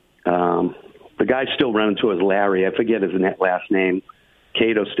 Mm-hmm. The guy still running to us, Larry. I forget his last name.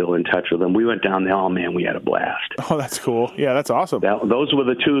 Cato's still in touch with him. We went down there. Oh man, we had a blast. Oh, that's cool. Yeah, that's awesome. Those were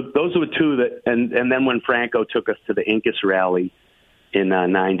the two that, and then when Franco took us to the Incas Rally in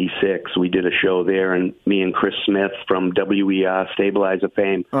 '96, we did a show there, and me and Chris Smith from WER Stabilizer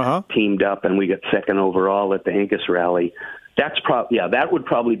fame teamed up, and we got second overall at the Incas Rally. That would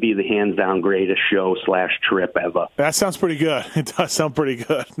probably be the hands down greatest show / trip ever. That sounds pretty good. It does sound pretty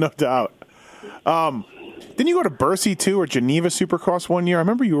good, no doubt. Didn't you go to Bercy, too, or Geneva Supercross one year? I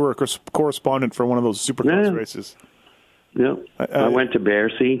remember you were a correspondent for one of those Supercross races. Yeah, I went to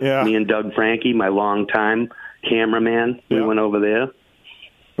Bercy. Yeah. Me and Doug Frankie, my longtime cameraman, we went over there.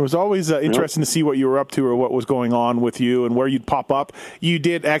 It was always interesting to see what you were up to or what was going on with you and where you'd pop up. You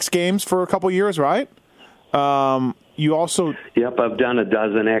did X Games for a couple of years, right? You also... Yep, I've done a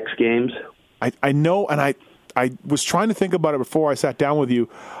dozen X Games. I know, and I was trying to think about it before I sat down with you.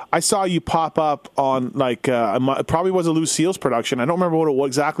 I saw you pop up on, it probably was a Lucille's production. I don't remember what it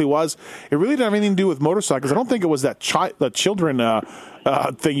exactly was. It really didn't have anything to do with motorcycles. I don't think it was that the children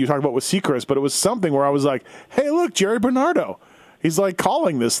thing you talked about with Seacrest, but it was something where I was like, hey, look, Jerry Bernardo. He's,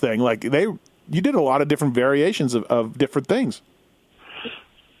 calling this thing. You did a lot of different variations of different things.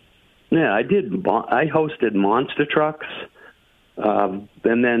 Yeah, I did. I hosted monster trucks, and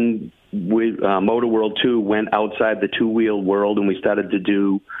then Motoworld 2 went outside the two-wheel world, and we started to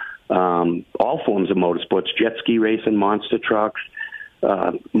do all forms of motorsports, jet ski racing, monster trucks,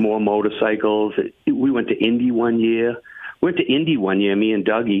 more motorcycles. We went to Indy one year. Me and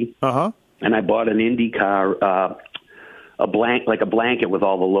Dougie, and I bought an Indy car, a blanket with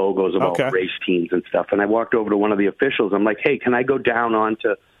all the logos of all the race teams and stuff. And I walked over to one of the officials. I'm like, hey, can I go down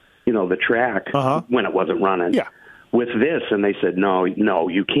onto the track when it wasn't running with this? And they said, no,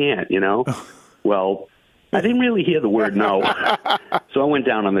 you can't, Well, I didn't really hear the word no. So I went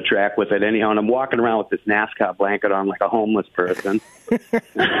down on the track with it anyhow, and I'm walking around with this NASCAR blanket on like a homeless person.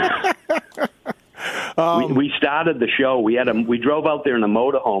 We started the show. We drove out there in a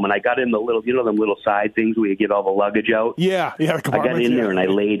motorhome, and I got in the little, them little side things where you get all the luggage out. Yeah. I got in there and I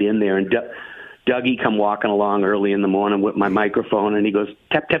laid in there, and Dougie come walking along early in the morning with my microphone, and he goes,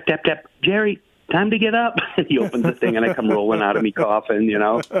 tap, tap, tap, tap, Jerry, time to get up. And he opens the thing, and I come rolling out of me coughing,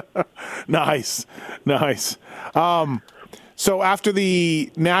 Nice. So after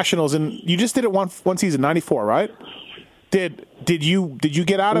the Nationals, and you just did it one season, 94, right? Did you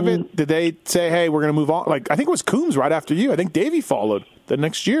get out of it? Did they say, hey, we're going to move on? I think it was Coombs right after you. I think Davey followed the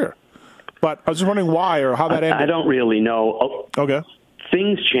next year. But I was just wondering why or how that ended. I don't really know. Okay.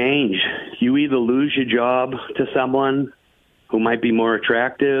 Things change. You either lose your job to someone who might be more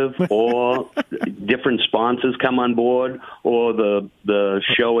attractive, or different sponsors come on board, or the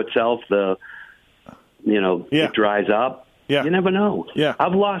show itself, it dries up. Yeah. You never know. Yeah.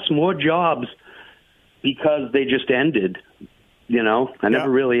 I've lost more jobs because they just ended. I never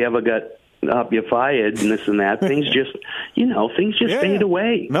really ever got up, you're fired, and this and that. Things just, fade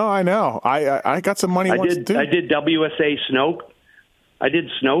away. No, I know. I got some money once too. I did WSA snow. I did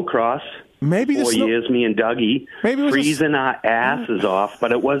snowcross. Maybe 4 years, me and Dougie, freezing our asses off,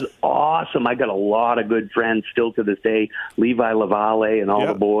 but it was awesome. I got a lot of good friends still to this day, Levi Lavalle and all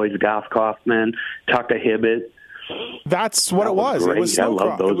the boys, Garth Kaufman, Tucker Hibbett. That's what it was. Great. It was snowcross. I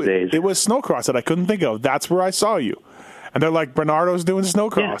love those days. It was snowcross that I couldn't think of. That's where I saw you. And they're like, Bernardo's doing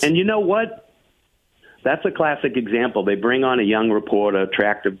snowcross. Yeah, and you know what? That's a classic example. They bring on a young reporter,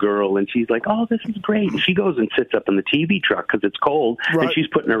 attractive girl, and she's like, oh, this is great. And she goes and sits up in the TV truck because it's cold, and she's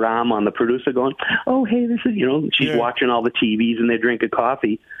putting her arm on the producer going, oh, hey, this is, she's watching all the TVs, and they're drinking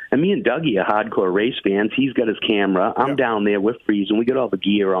coffee. And me and Dougie are hardcore race fans. He's got his camera. I'm down there. We're freezing. We got all the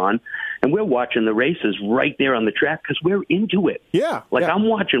gear on. And we're watching the races right there on the track because we're into it. Yeah. I'm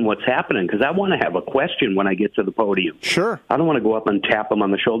watching what's happening because I want to have a question when I get to the podium. Sure. I don't want to go up and tap him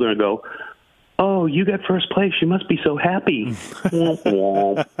on the shoulder and go, oh, you got first place. You must be so happy.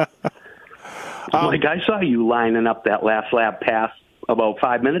 I saw you lining up that last lap pass about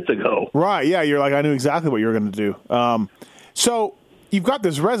 5 minutes ago. Right, yeah. You're like, I knew exactly what you were going to do. So you've got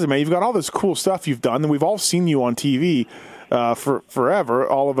this resume. You've got all this cool stuff you've done, and we've all seen you on TV for forever,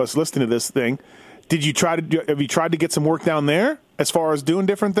 all of us listening to this thing. Have you tried to get some work down there as far as doing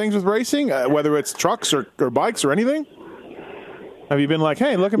different things with racing, whether it's trucks or bikes or anything? Have you been like,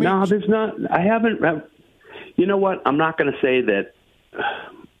 hey, look at me? No, there's not. I haven't. You know what? I'm not going to say that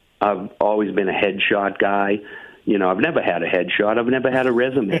I've always been a headshot guy. I've never had a headshot. I've never had a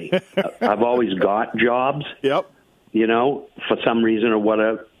resume. I've always got jobs. Yep. For some reason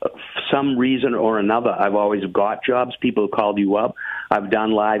or another, I've always got jobs. People have called you up. I've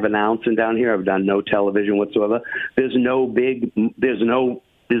done live announcing down here. I've done no television whatsoever. There's no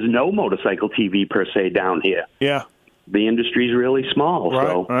motorcycle TV per se down here. Yeah. The industry's really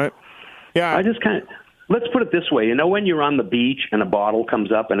small. Right. Yeah. I just kind of, let's put it this way. When you're on the beach and a bottle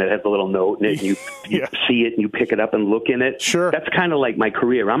comes up and it has a little note in it, and you see it and you pick it up and look in it. Sure. That's kind of like my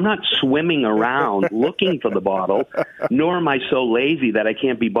career. I'm not swimming around looking for the bottle, nor am I so lazy that I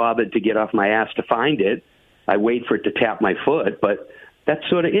can't be bothered to get off my ass to find it. I wait for it to tap my foot, but that's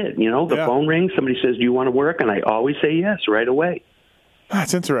sort of it. The phone rings, somebody says, do you want to work? And I always say yes right away.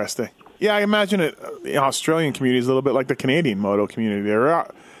 That's interesting. Yeah, I imagine it. The Australian community is a little bit like the Canadian moto community.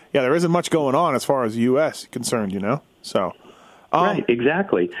 There isn't much going on as far as the U.S. concerned, So, right,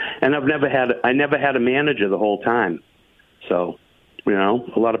 exactly. And I never had a manager the whole time. So,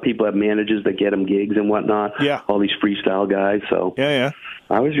 a lot of people have managers that get them gigs and whatnot. Yeah. All these freestyle guys. So, yeah.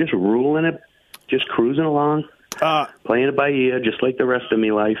 I was just ruling it, just cruising along, playing it by ear, just like the rest of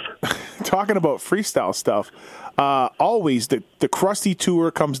me life. Talking about freestyle stuff. Always the Krusty Tour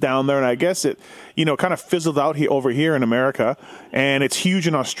comes down there, and I guess it, kind of fizzled out over here in America, and it's huge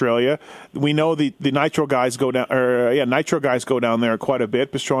in Australia. We know the Nitro guys go down, Nitro guys go down there quite a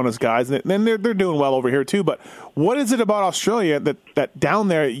bit, Pastrona's guys, and then they're doing well over here too. But what is it about Australia that down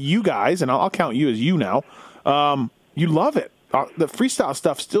there, you guys, and I'll count you as you now, you love it? The freestyle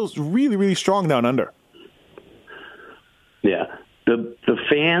stuff still is really, really strong down under. Yeah, the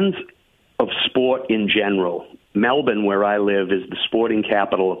fans of sport in general. Melbourne, where I live, is the sporting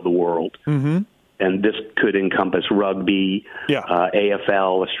capital of the world. Mm-hmm. And this could encompass rugby,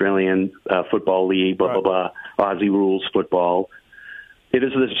 AFL, Australian Football League, blah, blah, blah, Aussie rules football. It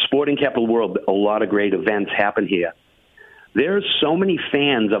is the sporting capital of the world. A lot of great events happen here. There's so many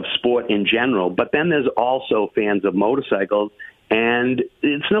fans of sport in general, but then there's also fans of motorcycles, and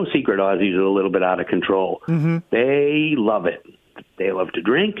it's no secret Aussies are a little bit out of control. Mm-hmm. They love it. They love to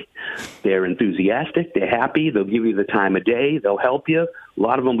drink. They're enthusiastic. They're happy. They'll give you the time of day. They'll help you. A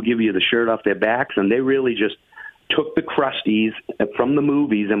lot of them will give you the shirt off their backs, and they really just took the Krusties from the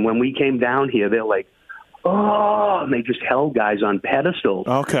movies, and when we came down here, they're like, oh, and they just held guys on pedestals.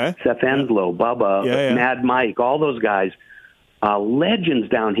 Okay. Seth Enslow, Bubba, Mad Mike, all those guys. Legends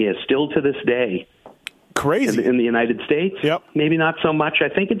down here still to this day. Crazy. In the United States? Yep. Maybe not so much. I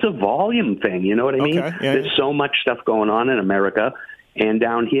think it's a volume thing. You know what I mean? Okay. There's so much stuff going on in America. And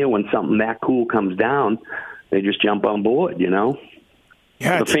down here, when something that cool comes down, they just jump on board, Yeah,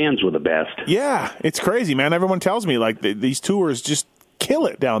 the fans were the best. Yeah, it's crazy, man. Everyone tells me, these tours just kill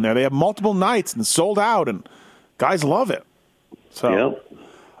it down there. They have multiple nights and sold out, and guys love it. So,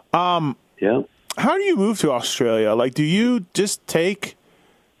 Yep. How do you move to Australia? Do you just take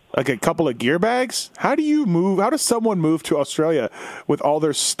a couple of gear bags? How do you move? How does someone move to Australia with all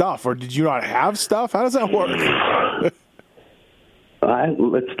their stuff? Or did you not have stuff? How does that work?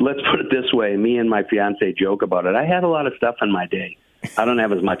 Let's put it this way. Me and my fiance joke about it. I had a lot of stuff in my day. I don't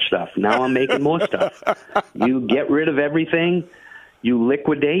have as much stuff. Now I'm making more stuff. You get rid of everything. You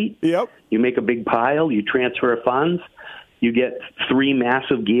liquidate. Yep. You make a big pile. You transfer funds. You get 3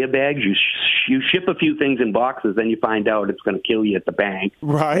 massive gear bags. You ship a few things in boxes, then you find out it's going to kill you at the bank.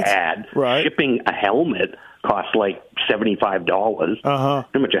 Right. Bad. Right. Shipping a helmet costs like $75. Uh-huh.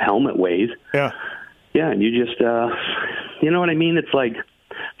 How much a helmet weighs. Yeah. Yeah, and you just, you know what I mean? It's like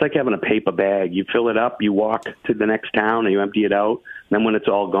having a paper bag. You fill it up, you walk to the next town, and you empty it out. And then when it's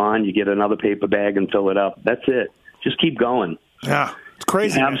all gone, you get another paper bag and fill it up. That's it. Just keep going. Yeah. It's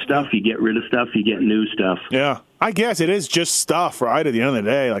crazy. You have stuff, you get rid of stuff, you get new stuff. Yeah. I guess it is just stuff, right? At the end of the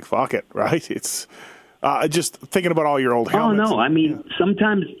day, fuck it, right? It's just thinking about all your old helmets. Oh, no. I mean,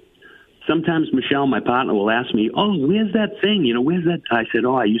 sometimes Michelle, my partner, will ask me, oh, where's that thing? Where's that? I said,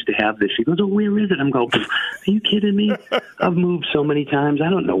 oh, I used to have this. She goes, oh, where is it? I'm going, are you kidding me? I've moved so many times.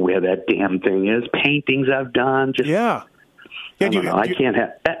 I don't know where that damn thing is. Paintings I've done. Yeah. I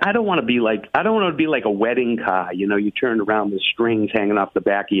don't want to be like a wedding car. You turn around, there's strings hanging off the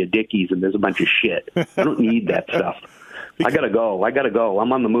back of your Dickies, and there's a bunch of shit. I don't need that stuff. I gotta go.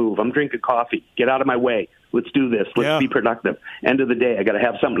 I'm on the move. I'm drinking coffee. Get out of my way. Let's do this. Let's be productive. End of the day, I got to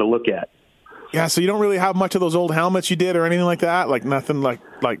have something to look at. Yeah, so you don't really have much of those old helmets you did or anything like that? Nothing like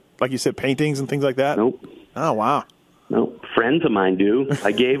you said, paintings and things like that? Nope. Oh, wow. No, friends of mine do.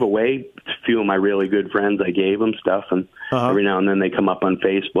 I gave away a few of my really good friends. I gave them stuff, and every now and then they come up on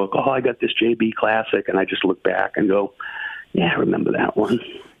Facebook. Oh, I got this JB Classic, and I just look back and go, yeah, I remember that one.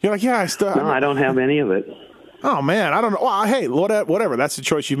 You're like, yeah, I don't have any of it. Oh, man, I don't know. Well, hey, whatever. That's the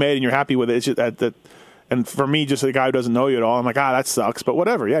choice you made, and you're happy with it. It's just at And for me, just a guy who doesn't know you at all, I'm like, that sucks. But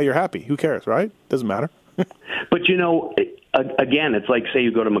whatever. Yeah, you're happy. Who cares, right? Doesn't matter. But, again, it's like, say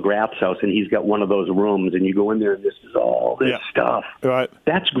you go to McGrath's house and he's got one of those rooms and you go in there and this is all this stuff. Right.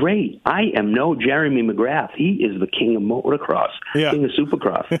 That's great. I am no Jeremy McGrath. He is the king of motocross, king of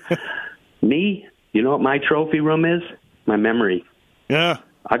supercross. Me, you know what my trophy room is? My memory. Yeah.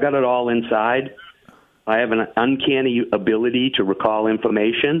 I got it all inside. I have an uncanny ability to recall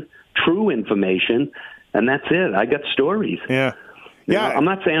information, true information, and that's it. I got stories. Yeah. You know, I'm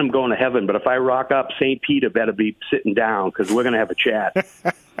not saying I'm going to heaven, but if I rock up, St. Peter better be sitting down because we're going to have a chat.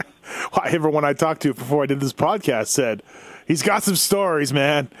 Well, everyone I talked to before I did this podcast said, he's got some stories,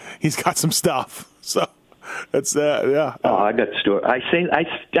 man. He's got some stuff. So that's, yeah. Oh, I got stories. I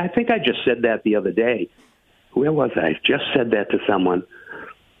think I just said that the other day. Where was I? I just said that to someone.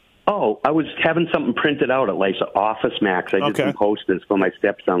 Oh, I was having something printed out at like Office Max. I did some posters for my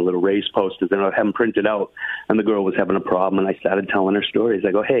stepson, little race posters, and I had them printed out, and the girl was having a problem, and I started telling her stories.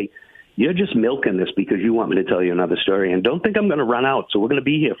 I go, hey, you're just milking this because you want me to tell you another story, and don't think I'm going to run out, so we're going to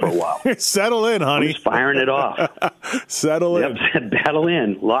be here for a while. Settle in, honey. I'm just firing it off. Settle in. Battle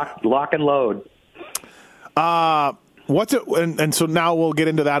in. Lock and load. What's it? And so now we'll get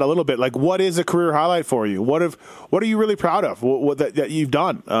into that a little bit. Like, what is a career highlight for you? What are you really proud of? What that you've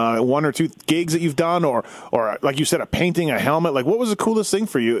done? One or two gigs that you've done, or like you said, a painting, a helmet. Like, what was the coolest thing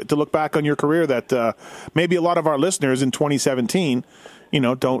for you to look back on your career that maybe a lot of our listeners in 2017,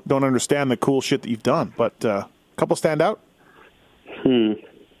 don't understand the cool shit that you've done, but a couple stand out.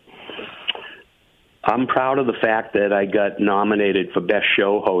 I'm proud of the fact that I got nominated for Best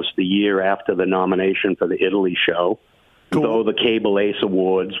Show Host the year after the nomination for the Italy show. Cool. Though the Cable Ace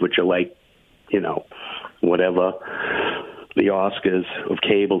Awards, which are like, whatever, the Oscars of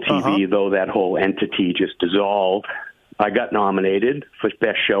cable TV, though that whole entity just dissolved, I got nominated for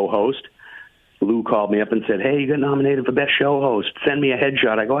Best Show Host. Lou called me up and said, hey, you got nominated for Best Show Host. Send me a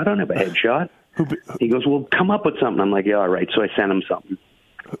headshot. I go, I don't have a headshot. He goes, well, come up with something. I'm like, yeah, all right. So I sent him something.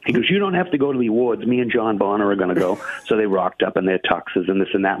 He goes, you don't have to go to the awards. Me and John Bonner are going to go. So they rocked up in their tuxes and this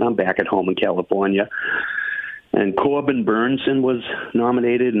and that, and I'm back at home in California. And Corbin Burnson was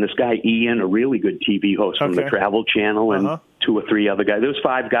nominated, and this guy Ian, a really good TV host from the Travel Channel, and two or three other guys. There was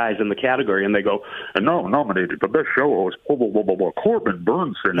 5 guys in the category, and they go, and now nominated for Best Show Host, Corbin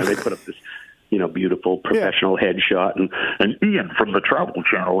Burnson. And they put up this, beautiful professional headshot, and Ian from the Travel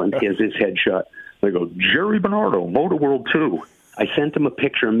Channel, and here's his headshot. They go, Jerry Bernardo, Motoworld 2. I sent him a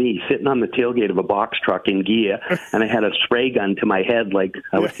picture of me sitting on the tailgate of a box truck in gear, and I had a spray gun to my head like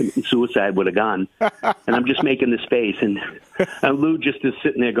I was committing suicide with a gun. And I'm just making this face, and Lou just is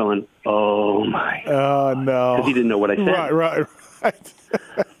sitting there going, oh, my. Oh, no. Because he didn't know what I said. Right.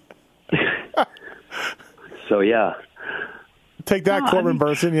 So, yeah. Take that, Corbin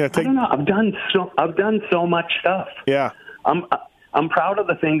Burnson. Yeah, I don't know. I've done so much stuff. Yeah. I'm proud of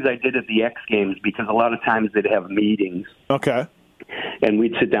the things I did at the X Games because a lot of times they'd have meetings. Okay. And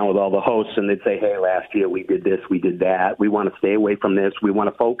we'd sit down with all the hosts and they'd say, hey, last year we did this, we did that. We want to stay away from this. We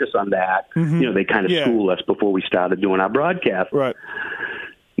want to focus on that. Mm-hmm. They kind of school us before we started doing our broadcast. Right.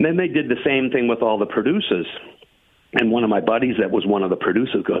 And then they did the same thing with all the producers. And one of my buddies that was one of the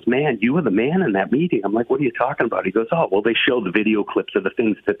producers goes, man, you were the man in that meeting. I'm like, what are you talking about? He goes, oh, well, they showed the video clips of the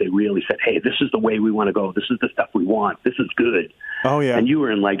things that they really said, hey, this is the way we want to go. This is the stuff we want. This is good. Oh, yeah. And you were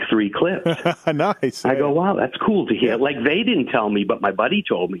in like 3 clips. Nice. I go, wow, that's cool to hear. Like, they didn't tell me, but my buddy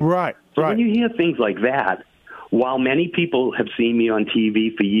told me. Right, so when you hear things like that, while many people have seen me on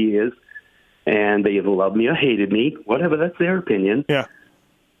TV for years, and they either loved me or hated me, whatever, that's their opinion. Yeah.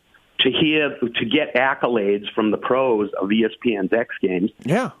 To get accolades from the pros of ESPN's X Games,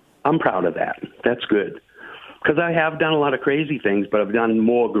 I'm proud of that. That's good. Because I have done a lot of crazy things, but I've done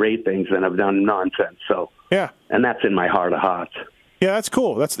more great things than I've done nonsense. So, and that's in my heart of hearts. Yeah, that's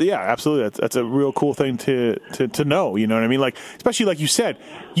cool. Absolutely. That's a real cool thing to know. You know what I mean? Like, especially like you said,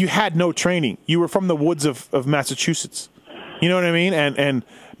 you had no training. You were from the woods of Massachusetts. You know what I mean? And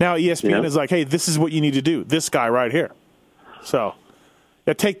now ESPN is like, hey, this is what you need to do. This guy right here. So.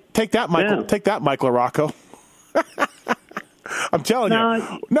 Yeah, take that, Michael. Yeah. Take that, Mike LaRocco. I'm telling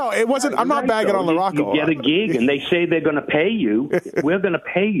you. No, it wasn't. I'm not bagging on LaRocco. You get a gig, and they say they're going to pay you. We're going to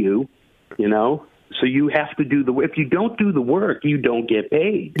pay you. So you have to do the. If you don't do the work, you don't get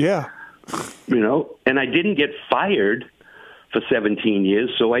paid. Yeah. And I didn't get fired for 17 years,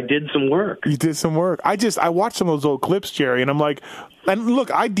 so I did some work. You did some work. I watched some of those old clips, Jerry, and I'm like, and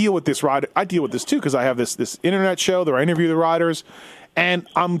look, I deal with this too because I have this internet show where I interview the riders. And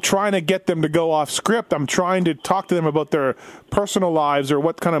I'm trying to get them to go off script. I'm trying to talk to them about their personal lives or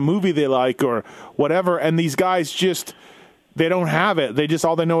what kind of movie they like or whatever. And these guys just, they don't have it. They just,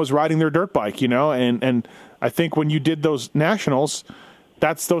 all they know is riding their dirt bike, and I think when you did those nationals,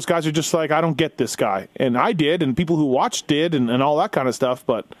 those guys are just like, I don't get this guy. And I did, and people who watched did, and all that kind of stuff,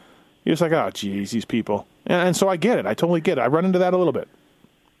 but you're just like, oh, geez, these people. And so I get it. I totally get it. I run into that a little bit.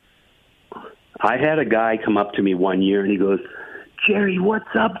 I had a guy come up to me one year, and he goes, Jerry, what's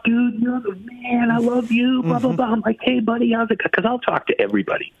up, dude? You're the man. I love you, blah, blah, blah. I'm like, hey, buddy, how's it? Because I'll talk to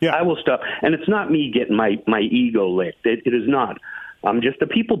everybody. Yeah. I will stop. And it's not me getting my ego licked. It is not. I'm just a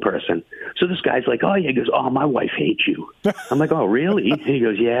people person. So this guy's like, oh, yeah. He goes, oh, my wife hates you. I'm like, oh, really? And he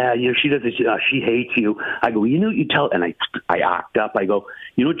goes, yeah, she does this. She hates you. I go, you know what you tell, and I ocked up. I go,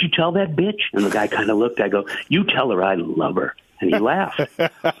 you know what you tell that bitch? And the guy kind of looked. I go, you tell her I love her. And he laughed.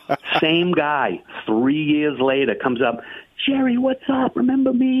 Same guy, 3 years later, comes up, Jerry, what's up?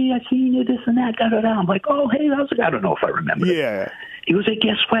 Remember me? I seen you, this and that, da-da-da. I'm like, oh, hey, how's it? I don't know if I remember. Yeah. He goes, hey,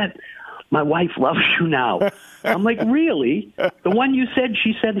 guess what? My wife loves you now. I'm like, really? The one you said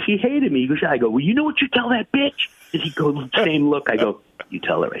she hated me. He goes, I go, well, you know what you tell that bitch? And he goes, same look. I go, you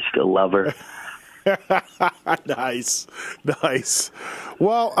tell her I still love her. Nice.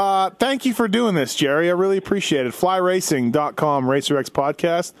 Well, thank you for doing this, Jerry. I really appreciate it. FlyRacing.com, RacerX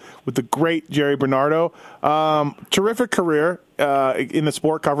podcast with the great Jerry Bernardo. Terrific career in the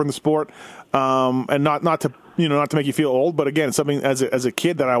sport, covering the sport, and not to make you feel old, but again, it's something as a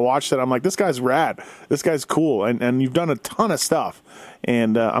kid that I watched that I'm like, this guy's rad, this guy's cool, and you've done a ton of stuff,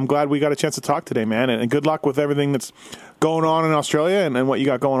 and I'm glad we got a chance to talk today, man, and good luck with everything that's going on in Australia and what you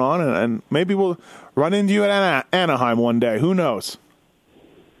got going on, and maybe we'll run into you at Anaheim one day. Who knows?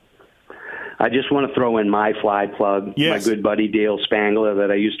 I just want to throw in my fly plug. Yes. My good buddy Dale Spangler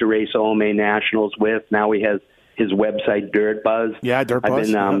that I used to race OMA Nationals with. Now he has his website, Dirt Buzz. Yeah, Dirt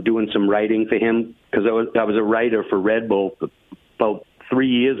Buzz. I've been doing some writing for him because I was a writer for Red Bull. About 3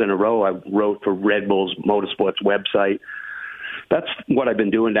 years in a row, I wrote for Red Bull's motorsports website. That's what I've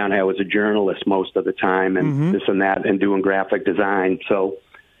been doing down here. I was a journalist most of the time and this and that and doing graphic design. So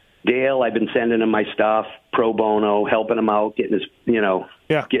Dale, I've been sending him my stuff, pro bono, helping him out, getting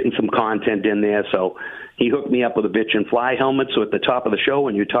getting some content in there. So he hooked me up with a bitch and fly helmet. So at the top of the show,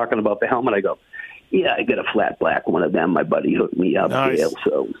 when you're talking about the helmet, I go, yeah, I got a flat black one of them. My buddy hooked me up, nice. Dale.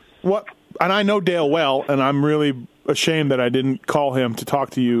 So what? And I know Dale well, and I'm really ashamed that I didn't call him to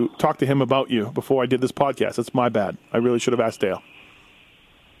talk to him about you before I did this podcast. That's my bad. I really should have asked Dale.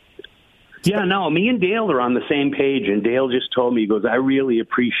 Yeah, no, me and Dale are on the same page, and Dale just told me, he goes, I really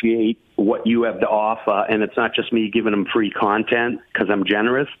appreciate what you have to offer, and it's not just me giving him free content because I'm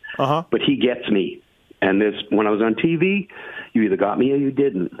generous, but he gets me. And when I was on TV, you either got me or you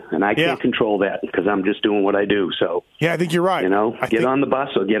didn't, and I can't control that because I'm just doing what I do. So yeah, I think you're right. Get on the bus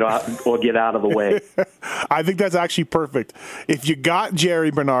or get out of the way. I think that's actually perfect. If you got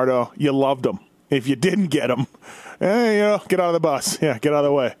Jerry Bernardo, you loved him. If you didn't get him, get out of the bus. Yeah, get out of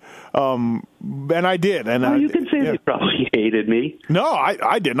the way. And I did. And you can say they probably hated me. No,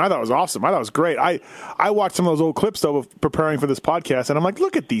 I didn't. I thought it was awesome. I thought it was great. I watched some of those old clips, though, of preparing for this podcast, and I'm like,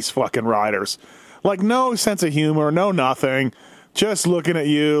 look at these fucking riders. Like, no sense of humor, no nothing. Just looking at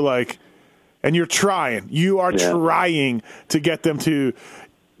you like, and you're trying. You are trying to get them to,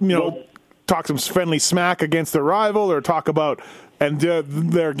 talk some friendly smack against their rival or talk about, and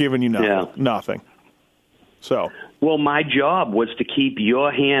they're giving you nothing. So. Well, my job was to keep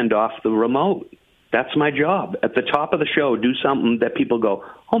your hand off the remote. That's my job. At the top of the show, do something that people go,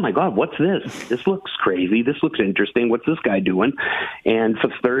 oh, my God, what's this? This looks crazy. This looks interesting. What's this guy doing? And for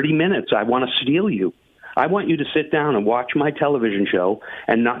 30 minutes, I want to steal you. I want you to sit down and watch my television show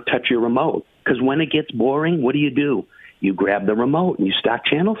and not touch your remote. Because when it gets boring, what do? You grab the remote and you start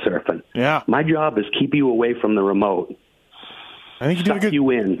channel surfing. Yeah. My job is keep you away from the remote. I think you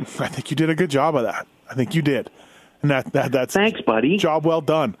did a good job of that. I think you did. And that's thanks, buddy. Job well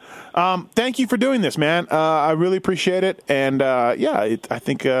done. Thank you for doing this, man. I really appreciate it. And I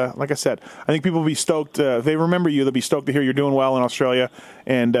think, like I said, I think people will be stoked. If they remember you, they'll be stoked to hear you're doing well in Australia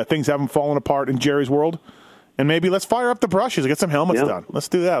and things haven't fallen apart in Jerry's world. And maybe let's fire up the brushes and get some helmets done. Let's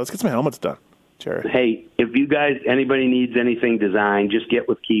do that. Let's get some helmets done, Jerry. Hey, if anybody needs anything designed, just get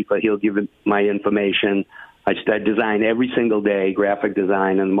with Kiefer. He'll give my information. I design every single day, graphic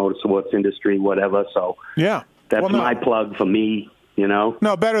design in the motorsports industry, whatever. So yeah. That's my plug for me, No,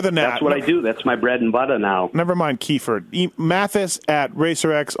 better than that. That's what I do. That's my bread and butter now. Never mind Kiefer. Mathis at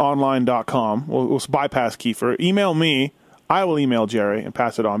racerxonline.com. We'll bypass Kiefer. Email me. I will email Jerry and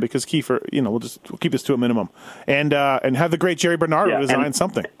pass it on because Kiefer, we'll keep this to a minimum. And have the great Jerry Bernardo design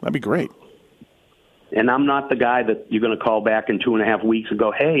something. That'd be great. And I'm not the guy that you're going to call back in 2.5 weeks and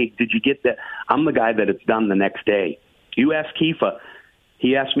go, hey, did you get that? I'm the guy that it's done the next day. You ask Kiefer.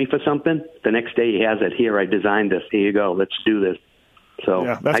 he asks me for something, the next day he has it. Here, I designed this. Here you go. Let's do this. So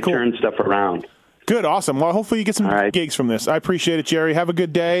I turn stuff around. Good, awesome. Well, hopefully you get some gigs from this. I appreciate it, Jerry. Have a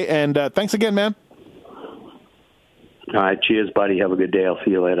good day, and thanks again, man. All right, cheers, buddy. Have a good day. I'll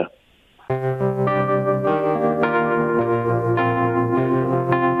see you later.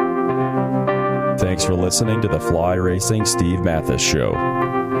 Thanks for listening to the Fly Racing Steve Mathis Show.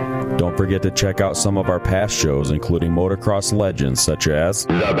 Don't forget to check out some of our past shows, including motocross legends such as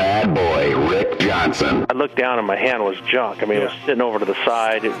The Bad Boy, Rick Johnson. I looked down and my hand was junk. I mean, it was sitting over to the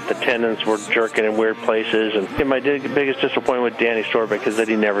side. The tendons were jerking in weird places. And my biggest disappointment with Danny Storbeck because that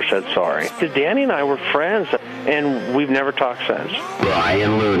he never said sorry. Because Danny and I were friends, and we've never talked since.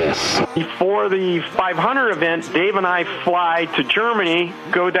 Brian Lunas. Before the 500 event, Dave and I fly to Germany,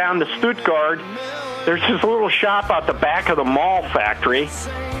 go down to Stuttgart. There's this little shop out the back of the mall factory.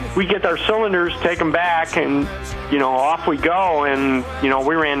 We get our cylinders, take them back, and, off we go. And,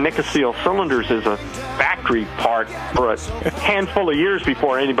 we ran Nicosil cylinders as a factory part for a handful of years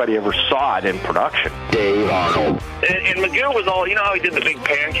before anybody ever saw it in production. Dave Arnold. And McGill was all, how he did the big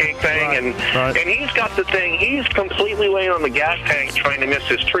pancake thing, and he's got the thing, he's completely laying on the gas tank trying to miss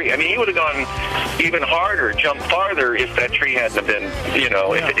his tree. I mean, he would have gone even harder, jumped farther if that tree hadn't have been,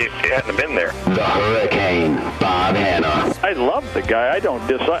 if it hadn't have been there. The Hurricane, Bob Hanna. I love the guy. I don't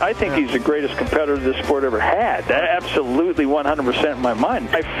dislike. I think he's the greatest competitor this sport ever had. Absolutely 100% in my mind.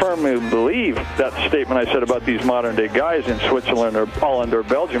 I firmly believe that statement I said about these modern-day guys in Switzerland or Holland or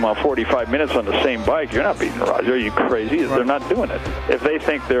Belgium on 45 minutes on the same bike. You're not beating Roger. Are you crazy? They're not doing it. If they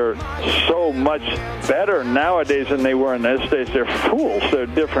think they're so much better nowadays than they were in those days, they're fools. They're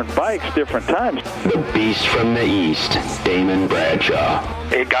different bikes, different times. The Beast from the East, Damon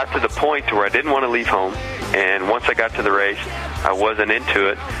Bradshaw. It got to the point to where I didn't want to leave home, and once I got to the race, I wasn't into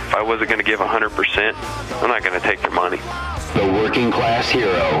it. If I wasn't going to give 100%, I'm not going to take their money. The working class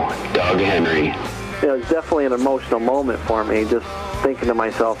hero, Doug Henry. It was definitely an emotional moment for me, just thinking to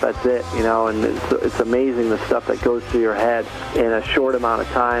myself, that's it, and it's amazing the stuff that goes through your head in a short amount of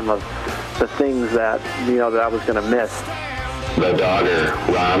time of the things that, that I was going to miss. The Dogger,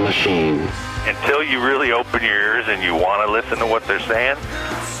 Ron Lachine. Until you really open your ears and you want to listen to what they're saying,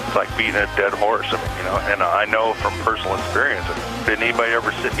 it's like beating a dead horse. And I know from personal experience, did anybody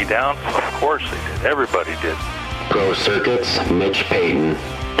ever sit me down? Of course they did. Everybody did. Pro Circuits, Mitch Payton.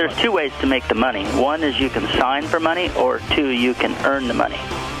 There's two ways to make the money. One is you can sign for money, or two, you can earn the money.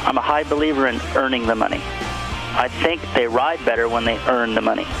 I'm a high believer in earning the money. I think they ride better when they earn the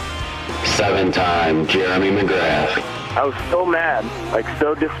money. 7-time Jeremy McGrath. I was so mad,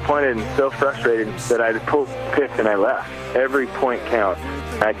 so disappointed and so frustrated that I picked and I left. Every point counts.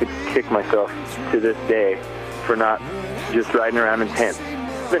 I could kick myself to this day for not just riding around in tents.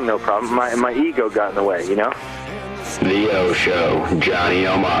 It's been no problem. My ego got in the way, The O Show, Johnny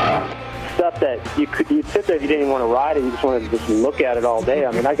O'Mara. Stuff that you'd sit there if you didn't even want to ride it, you just wanted to just look at it all day.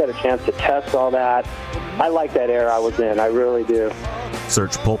 I mean, I got a chance to test all that. I like that era I was in, I really do.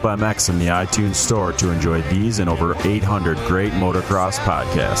 Search Pulp MX in the iTunes store to enjoy these and over 800 great motocross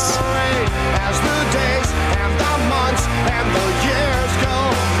podcasts.